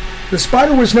 The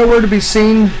spider was nowhere to be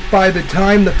seen by the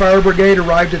time the fire brigade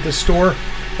arrived at the store,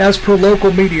 as per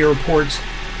local media reports.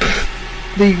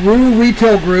 The Rue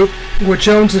Retail Group, which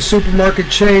owns the supermarket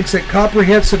chain, said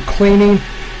comprehensive cleaning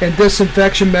and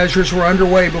disinfection measures were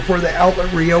underway before the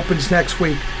outlet reopens next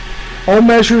week. All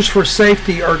measures for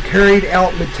safety are carried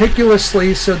out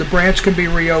meticulously so the branch can be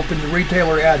reopened, the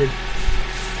retailer added.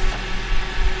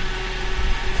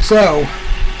 So,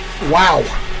 wow.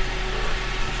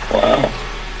 Wow.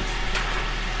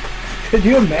 Could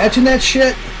you imagine that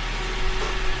shit?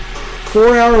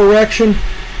 4-hour erection,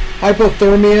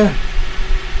 hypothermia,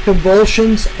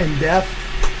 convulsions, and death.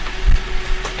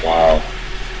 Wow.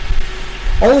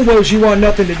 All of those you want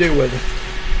nothing to do with.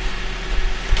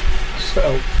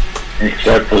 So.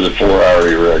 Except for the 4-hour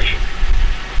erection.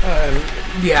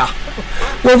 Yeah.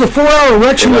 Well, the 4-hour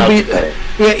erection would be.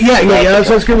 Yeah. That's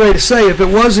what I was getting ready to say. If it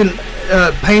wasn't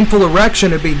painful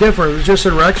erection, it'd be different. If it was just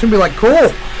an erection, it'd be like,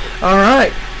 cool. All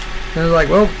right. And it's like,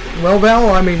 well,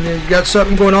 Val, I mean, you got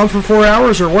something going on for 4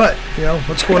 hours or what? You know,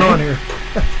 what's going on here?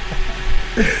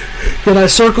 Can I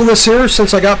circle this here?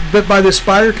 Since I got bit by this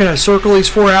spider, can I circle these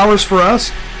 4 hours for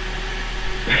us?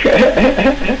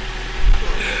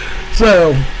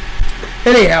 So,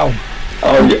 anyhow.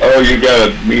 Oh, you got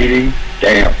a meeting?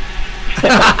 Damn.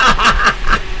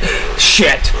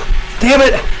 Shit. Damn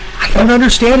it. I don't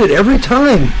understand it every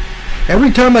time.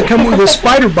 Every time I come with a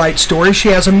spider bite story, she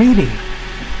has a meeting.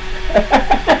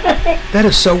 That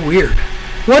is so weird.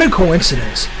 What a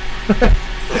coincidence.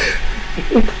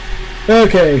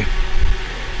 Okay.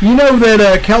 You know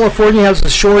that California has a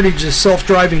shortage of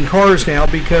self-driving cars now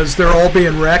because they're all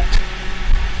being wrecked?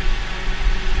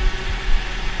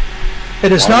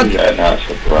 And it's not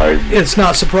surprising. It's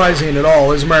not surprising at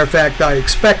all. As a matter of fact, I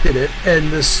expected it, and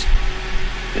this.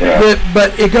 Yeah.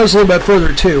 But it goes a little bit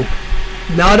further too.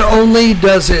 Not only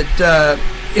does it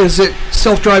is it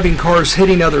self-driving cars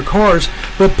hitting other cars,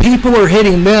 but people are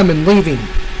hitting them and leaving,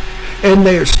 and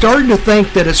they are starting to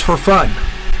think that it's for fun.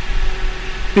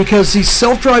 Because these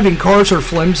self-driving cars are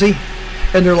flimsy,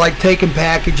 and they're like taking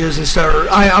packages and stuff.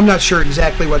 I'm not sure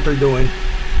exactly what they're doing.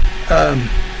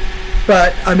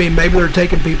 But, I mean, maybe they're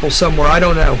taking people somewhere. I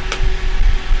don't know.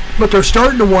 But they're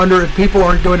starting to wonder if people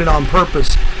aren't doing it on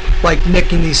purpose. Like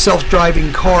nicking these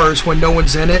self-driving cars when no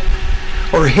one's in it.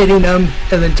 Or hitting them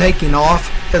and then taking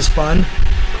off as fun.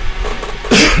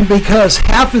 Because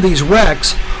half of these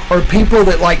wrecks are people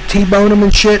that like T-bone them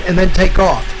and shit and then take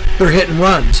off. They're hit and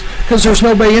runs. Because there's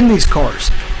nobody in these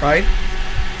cars, right?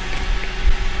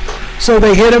 So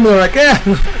they hit them and they're like,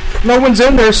 no one's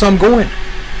in there, so I'm going.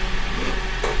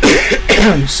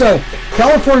 So,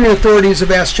 California authorities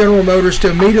have asked General Motors to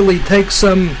immediately take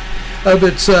some of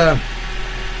its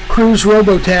cruise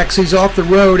robo-taxis off the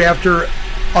road after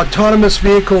autonomous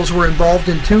vehicles were involved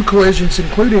in 2 collisions,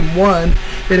 including one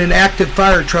in an active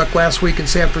fire truck last week in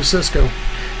San Francisco.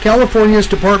 California's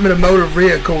Department of Motor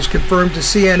Vehicles confirmed to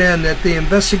CNN that the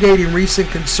investigating recent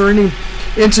concerning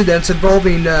incidents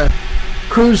involving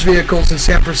cruise vehicles in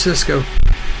San Francisco.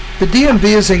 The DMV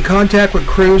is in contact with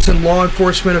cruise and law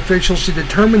enforcement officials to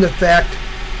determine the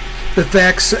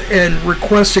facts and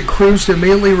requested cruise to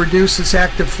immediately reduce its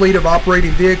active fleet of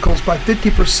operating vehicles by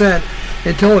 50%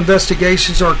 until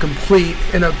investigations are complete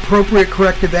and appropriate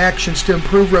corrective actions to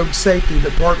improve road safety, the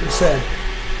department said.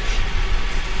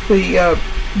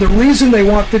 The reason they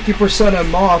want 50% of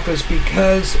them off is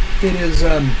because it is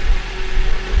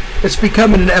it's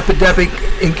becoming an epidemic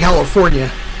in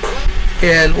California,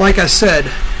 and like I said,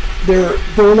 they're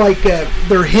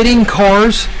hitting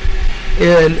cars,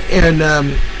 and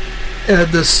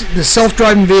the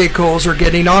self-driving vehicles are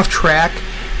getting off track.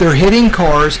 They're hitting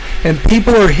cars, and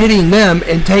people are hitting them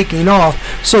and taking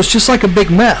off. So it's just like a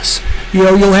big mess. You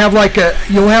know, you'll have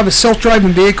a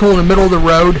self-driving vehicle in the middle of the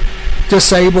road,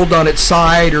 disabled on its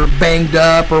side or banged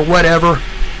up or whatever,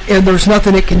 and there's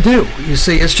nothing it can do. You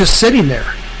see, it's just sitting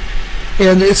there,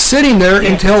 and it's sitting there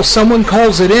until someone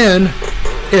calls it in,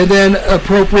 and then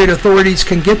appropriate authorities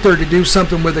can get there to do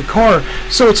something with the car.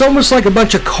 So it's almost like a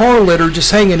bunch of car litter just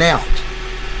hanging out.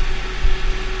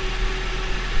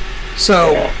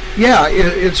 So yeah,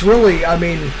 it's really, I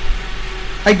mean,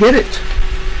 I get it.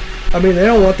 I mean, they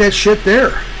don't want that shit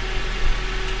there.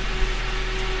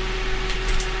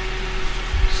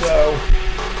 So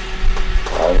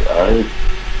I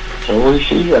totally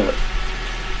see that.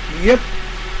 Yep.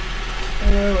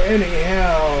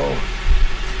 Anyhow,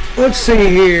 let's see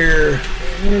here.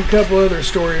 There's a couple other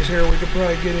stories here we could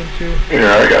probably get into.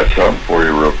 Yeah, I got something for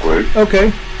you real quick.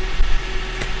 Okay.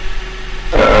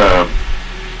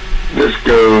 This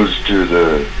goes to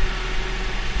the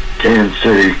Kansas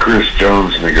City Chris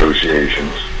Jones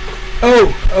negotiations.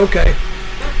 Oh, okay.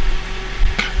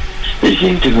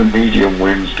 Speaking to the media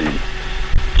Wednesday,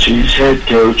 Chiefs head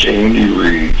coach Andy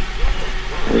Reid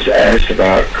was asked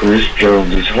about Chris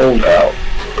Jones' holdout.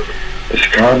 His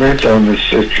comment on this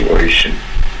situation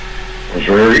was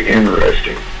very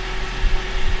interesting.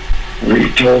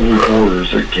 Reid told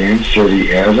reporters that Kansas City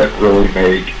hasn't really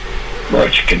made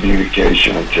much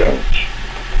communication with Jones.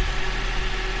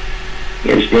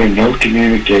 There's been no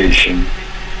communication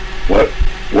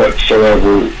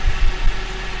whatsoever.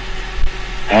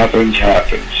 Happens.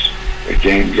 The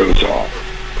game goes on.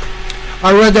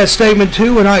 I read that statement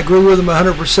too, and I agree with him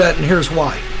 100%, and here's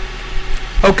why.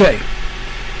 Okay.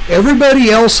 Everybody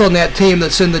else on that team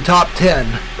that's in the top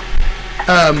 10,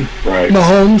 right.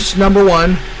 Mahomes, number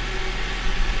 1,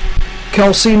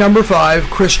 Kelsey, number 5,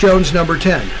 Chris Jones, number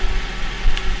 10.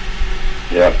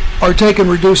 Yep. Are taking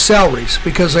reduced salaries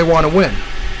because they want to win.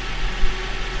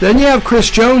 Then you have Chris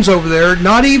Jones over there,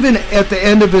 not even at the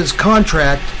end of his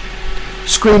contract,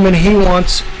 screaming he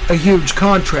wants a huge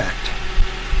contract.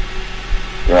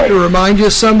 Right. To remind you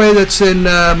of somebody that's in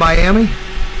Miami?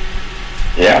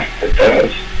 Yeah, it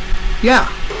does. Yeah.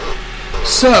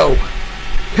 So,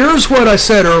 here's what I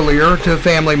said earlier to a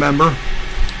family member,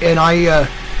 and I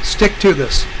stick to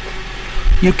this.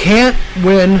 You can't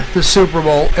win the Super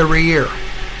Bowl every year.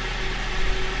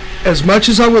 As much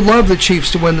as I would love the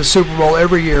Chiefs to win the Super Bowl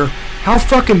every year, how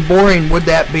fucking boring would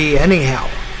that be anyhow?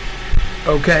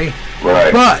 Okay?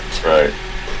 Right. But right.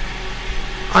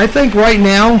 I think right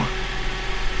now,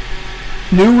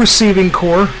 new receiving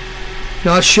core,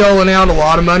 not shelling out a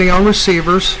lot of money on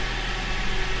receivers,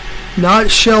 not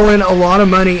shelling a lot of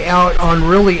money out on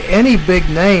really any big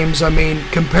names, I mean,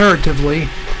 comparatively.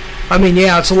 I mean,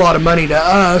 yeah, it's a lot of money to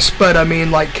us, but I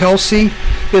mean, like Kelsey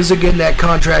isn't getting that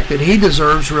contract that he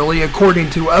deserves, really, according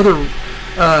to other,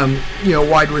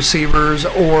 wide receivers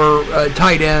or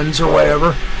tight ends or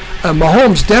whatever.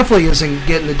 Mahomes definitely isn't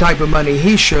getting the type of money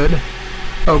he should.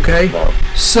 Okay? No.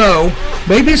 So,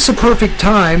 maybe it's the perfect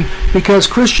time because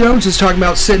Chris Jones is talking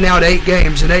about sitting out 8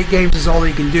 games, and 8 games is all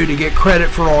he can do to get credit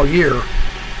for all year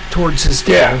towards his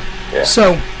deal. Yeah.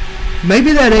 So,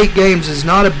 maybe that 8 games is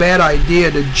not a bad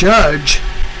idea to judge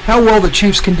how well the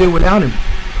Chiefs can do without him.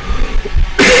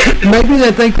 Maybe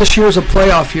they think this year is a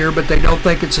playoff year, but they don't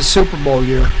think it's a Super Bowl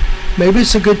year. Maybe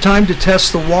it's a good time to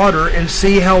test the water and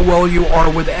see how well you are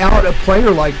without a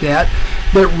player like that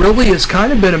really has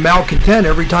kind of been a malcontent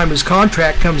every time his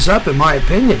contract comes up, in my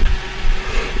opinion.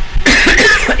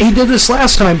 He did this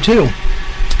last time, too,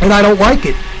 and I don't like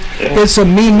it. Yeah. It's a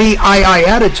me, I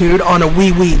attitude on a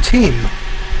we team.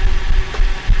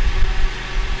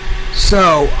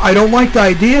 So I don't like the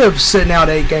idea of sitting out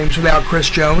 8 games without Chris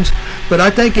Jones, but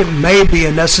I think it may be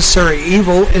a necessary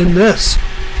evil in this.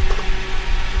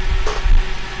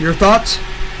 Your thoughts?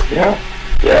 Yeah,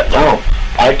 no,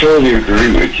 I totally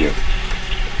agree with you.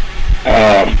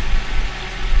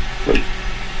 But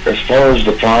as far as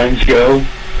the fines go,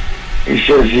 he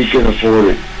says he can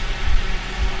afford it.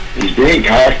 He's being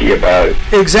cocky about it.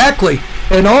 Exactly.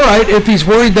 And all right, if he's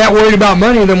worried about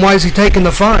money, then why is he taking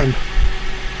the fine?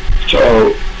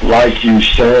 So, like you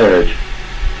said,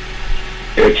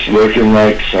 it's looking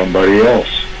like somebody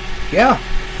else. Yeah.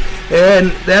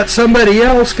 And that somebody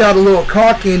else got a little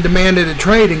cocky and demanded a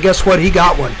trade, and guess what? He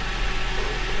got one.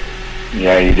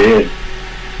 Yeah, he did.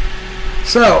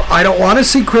 So, I don't want to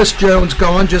see Chris Jones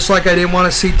gone, just like I didn't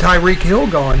want to see Tyreek Hill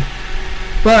gone.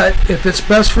 But if it's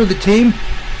best for the team,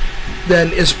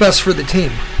 then it's best for the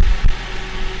team.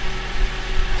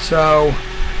 So,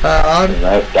 that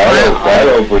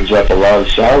opens up a lot of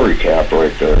salary cap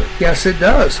right there. Yes, it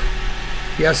does.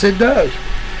 Yes, it does.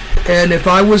 And if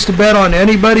I was to bet on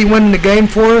anybody winning the game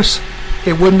for us,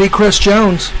 it wouldn't be Chris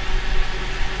Jones.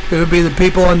 It would be the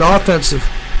people on the offensive.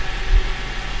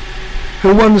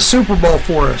 Who won the Super Bowl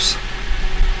for us?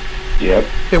 Yep.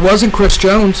 It wasn't Chris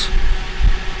Jones.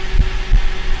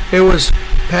 It was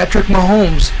Patrick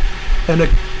Mahomes and a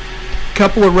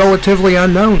couple of relatively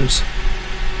unknowns.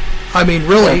 I mean,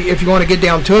 really, if you want to get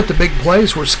down to it, the big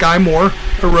plays were Sky Moore,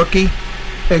 a rookie,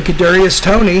 and Kadarius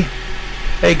Toney,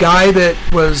 a guy that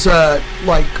was,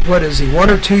 1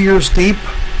 or 2 years deep?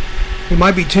 He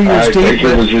might be 2 years deep. I think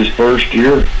it was his first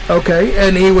year. Okay,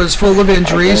 and he was full of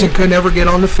injuries and could never get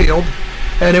on the field.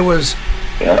 And it was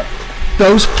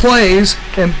those plays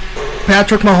and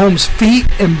Patrick Mahomes' feet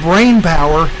and brain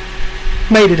power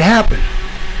made it happen.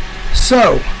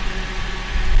 So,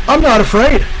 I'm not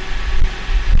afraid.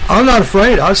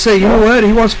 I say, you know what,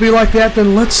 he wants to be like that,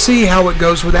 then let's see how it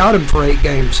goes without him for 8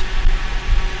 games.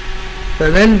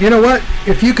 And then, you know what,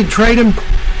 if you can trade him,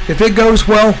 if it goes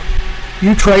well,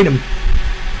 you trade him.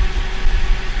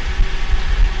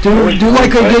 Do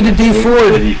like they did to D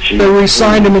Ford. They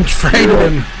re-signed him and traded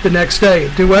him the next day.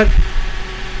 Do what?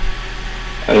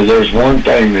 There's one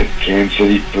thing that Kansas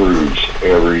City proves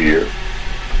every year.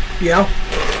 Yeah?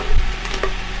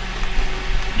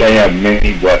 They have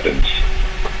many weapons.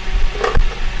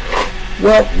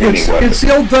 Well, it's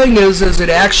the old thing is it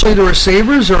actually the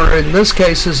receivers, or in this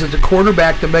case, is it the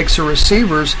quarterback that makes the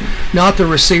receivers, not the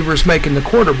receivers making the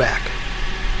quarterback?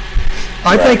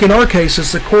 I think in our case,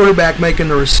 it's the quarterback making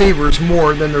the receivers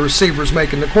more than the receivers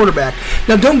making the quarterback.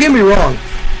 Now, don't get me wrong.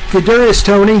 Kadarius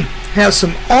Toney has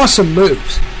some awesome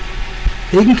moves.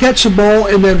 He can catch the ball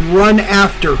and then run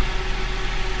after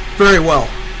very well.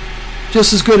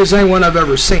 Just as good as anyone I've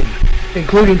ever seen,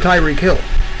 including Tyreek Hill.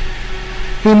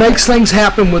 He makes things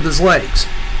happen with his legs.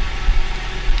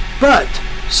 But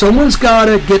someone's got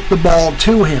to get the ball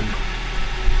to him.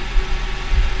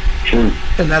 True.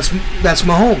 And that's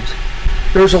Mahomes.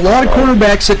 There's a lot of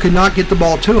quarterbacks that could not get the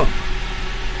ball to him.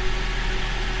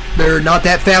 They're not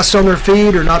that fast on their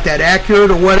feet or not that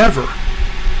accurate or whatever.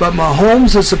 But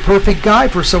Mahomes is the perfect guy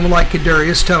for someone like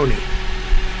Kadarius Toney.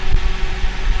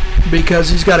 Because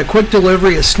he's got a quick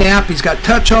delivery, a snap, he's got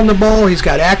touch on the ball, he's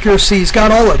got accuracy, he's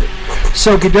got all of it.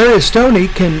 So Kadarius Toney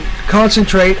can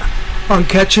concentrate on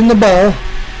catching the ball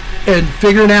and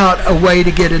figuring out a way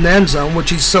to get in the end zone, which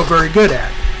he's so very good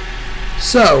at.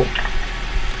 So,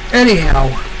 anyhow,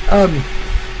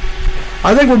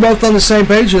 I think we're both on the same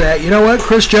page with that. You know what,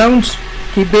 Chris Jones,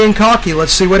 keep being cocky.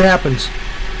 Let's see what happens.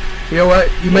 You know what,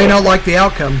 you may not like the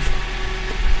outcome.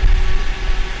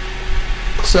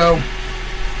 So,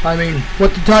 I mean,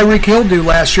 what did Tyreek Hill do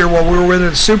last year while we were winning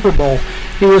the Super Bowl?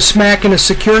 He was smacking a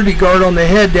security guard on the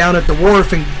head down at the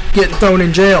wharf and getting thrown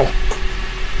in jail.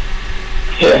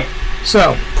 Yeah.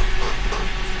 So,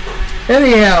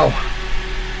 anyhow,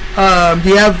 do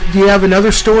you have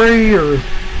another story or?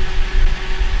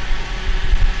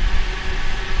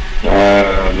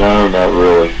 No, not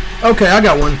really. Okay, I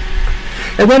got one.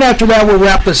 And then after that, we'll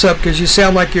wrap this up because you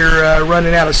sound like you're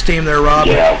running out of steam there, Rob.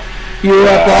 Yeah. You were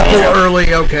up awful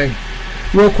early. Okay.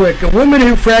 Real quick. A woman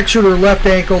who fractured her left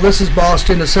ankle. This is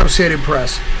Boston, Associated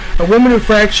Press. A woman who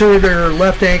fractured her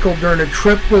left ankle during a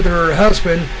trip with her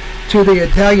husband to the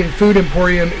Italian food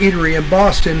emporium eatery in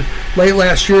Boston late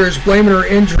last year is blaming her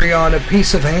injury on a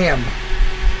piece of ham.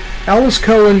 Alice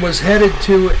Cohen was headed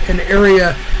to an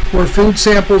area where food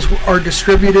samples are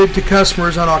distributed to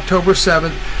customers on October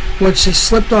 7th when she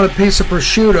slipped on a piece of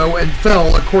prosciutto and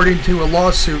fell, according to a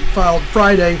lawsuit filed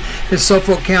Friday in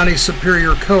Suffolk County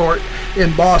Superior Court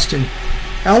in Boston.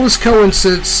 Alice Cohen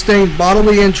sustained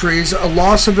bodily injuries, a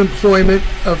loss of employment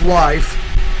of life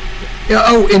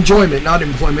enjoyment, not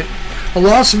employment. A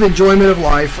loss of enjoyment of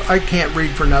life. I can't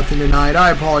read for nothing tonight.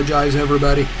 I apologize,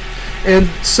 everybody. And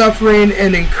suffering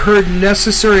and incurred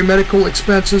necessary medical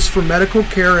expenses for medical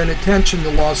care and attention,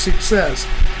 the lawsuit says.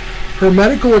 Her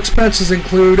medical expenses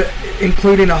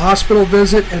including a hospital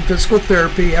visit and physical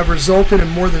therapy, have resulted in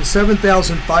more than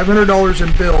 $7,500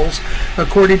 in bills,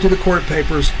 according to the court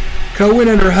papers. Cohen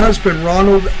and her husband,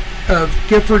 Ronald of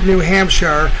Gifford, New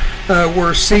Hampshire,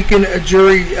 were seeking a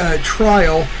jury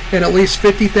trial and at least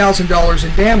 $50,000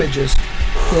 in damages.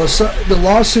 The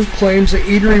lawsuit claims the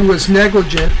eatery was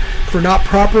negligent for not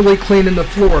properly cleaning the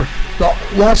floor. The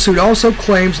lawsuit also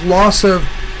claims loss of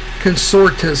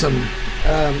consortism.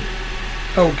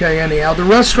 Anyhow, the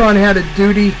restaurant had a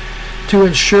duty to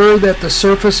ensure that the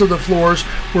surface of the floors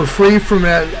were free from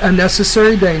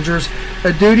unnecessary dangers,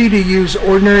 a duty to use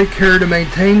ordinary care to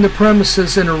maintain the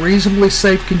premises in a reasonably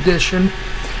safe condition,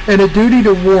 and a duty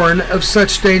to warn of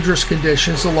such dangerous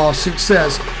conditions, the lawsuit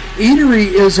says. Eatery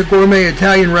is a gourmet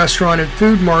Italian restaurant and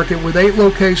food market with 8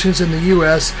 locations in the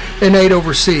U.S. and 8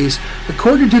 overseas.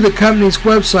 According to the company's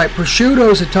website,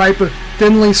 prosciutto is a type of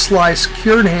thinly sliced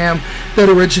cured ham that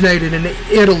originated in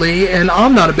Italy, and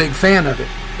I'm not a big fan of it.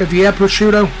 Have you had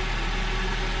prosciutto?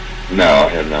 No, I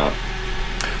have not.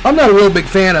 I'm not a real big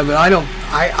fan of it. I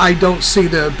don't see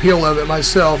the appeal of it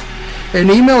myself. An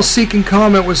email seeking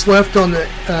comment was left on the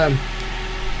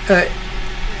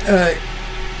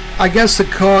I guess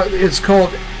it's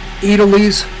called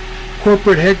Italy's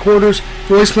corporate headquarters.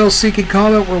 Voicemail seeking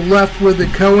comment were left with the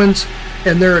Cohens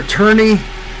and their attorney,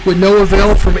 with no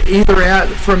avail from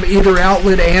either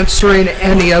outlet answering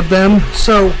any of them.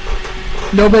 So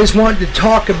nobody's wanting to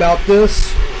talk about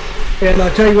this. And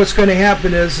I'll tell you what's going to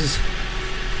happen is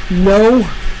no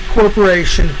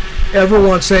corporation ever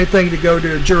wants anything to go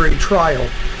to a jury trial.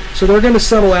 So they're going to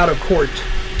settle out of court.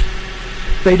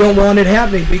 They don't want it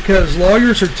happening because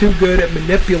lawyers are too good at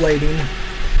manipulating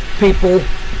people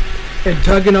and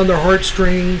tugging on their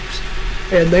heartstrings,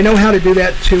 and they know how to do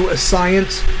that to a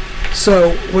science.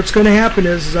 So what's going to happen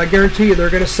is I guarantee you they're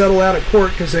going to settle out of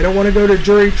court because they don't want to go to a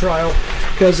jury trial,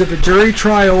 because if a jury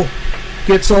trial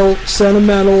gets all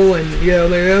sentimental and, you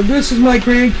know, this is my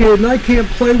grandkid and I can't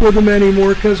play with him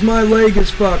anymore because my leg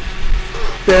is fucked,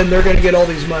 then they're going to get all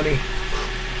these money.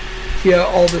 Yeah,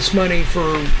 all this money for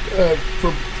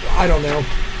I don't know,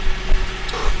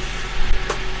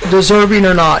 deserving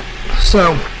or not.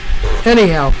 So,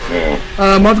 anyhow,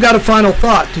 I've got a final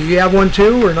thought. Do you have one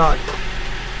too, or not?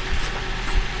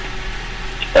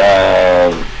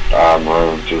 I'm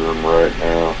running through them right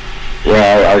now.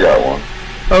 Yeah, I got one.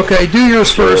 Okay, do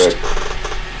yours first.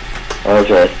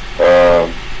 Okay.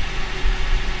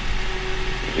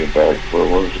 Get back. Where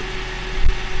was it?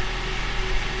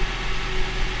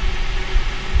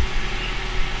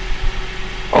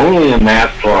 Only in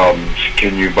math problems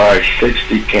can you buy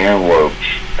 60 cantaloupes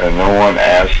and no one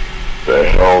asks the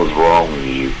hell is wrong with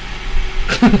you.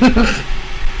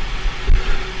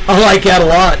 I like that a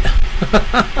lot.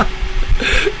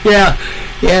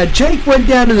 Yeah, Jake went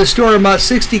down to the store and bought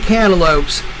 60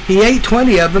 cantaloupes. He ate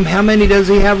 20 of them. How many does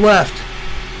he have left?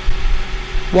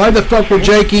 Why the fuck would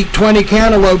Jake eat 20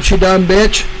 cantaloupes, you dumb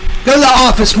bitch? Go to the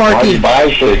office, Marky. Why'd you buy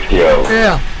 60 of them?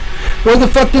 Yeah. Where the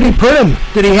fuck did he put them?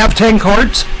 Did he have 10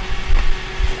 carts?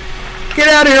 Get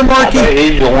out of here, Marky. I bet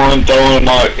he's the one throwing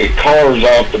cars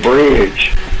off the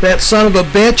bridge. That son of a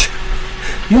bitch.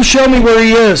 You show me where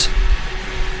he is.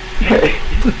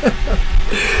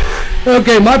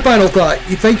 Okay, my final thought.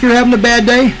 You think you're having a bad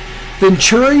day?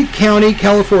 Ventura County,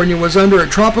 California was under a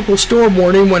tropical storm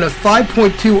warning when a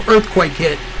 5.2 earthquake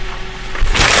hit.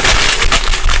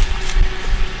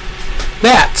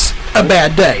 That's a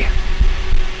bad day.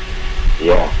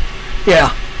 Yeah.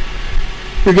 Yeah.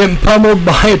 You're getting pummeled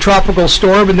by a tropical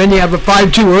storm and then you have a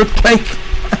 5.2 earthquake.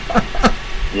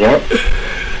 Yep.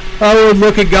 I would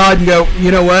look at God and go, you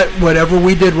know what? Whatever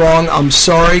we did wrong, I'm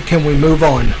sorry. Can we move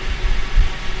on?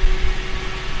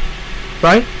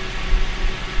 Right?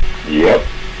 Yep.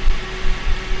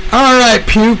 All right,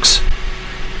 pukes.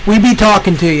 We be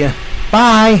talking to you.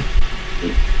 Bye.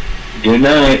 Good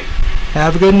night.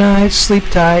 Have a good night, sleep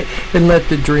tight, and let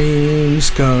the dreams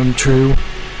come true.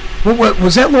 What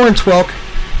was that, Lawrence Welk?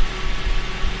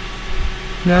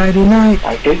 Nighty night.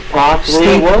 I think possibly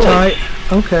sleep it was. tight.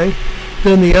 Okay.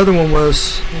 Then the other one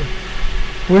was,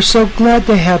 we're so glad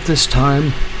to have this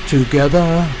time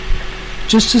together,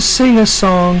 just to sing a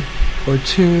song or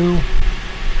two.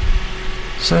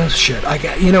 So shit.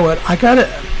 You know what? I'm going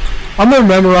to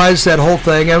memorize that whole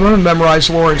thing. I'm going to memorize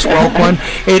Lawrence Welk one.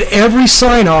 At every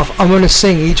sign-off, I'm going to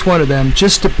sing each one of them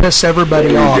just to piss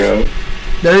everybody off. Go.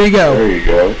 There you go. There you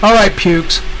go. All right,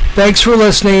 pukes. Thanks for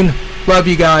listening. Love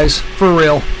you guys, for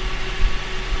real.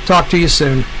 Talk to you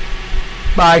soon.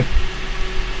 Bye.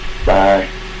 Bye.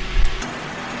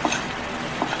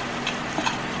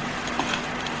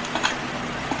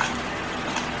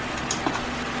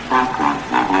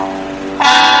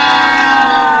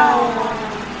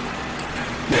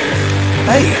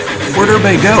 Hey, where'd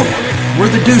everybody go? Where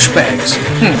are the douchebags?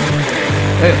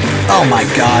 Oh my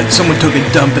god, someone took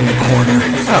a dump in the corner.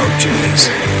 Oh jeez.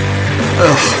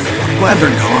 Ugh, glad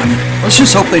they're gone. Let's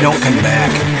just hope they don't come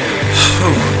back.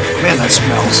 Man, that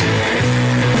smells.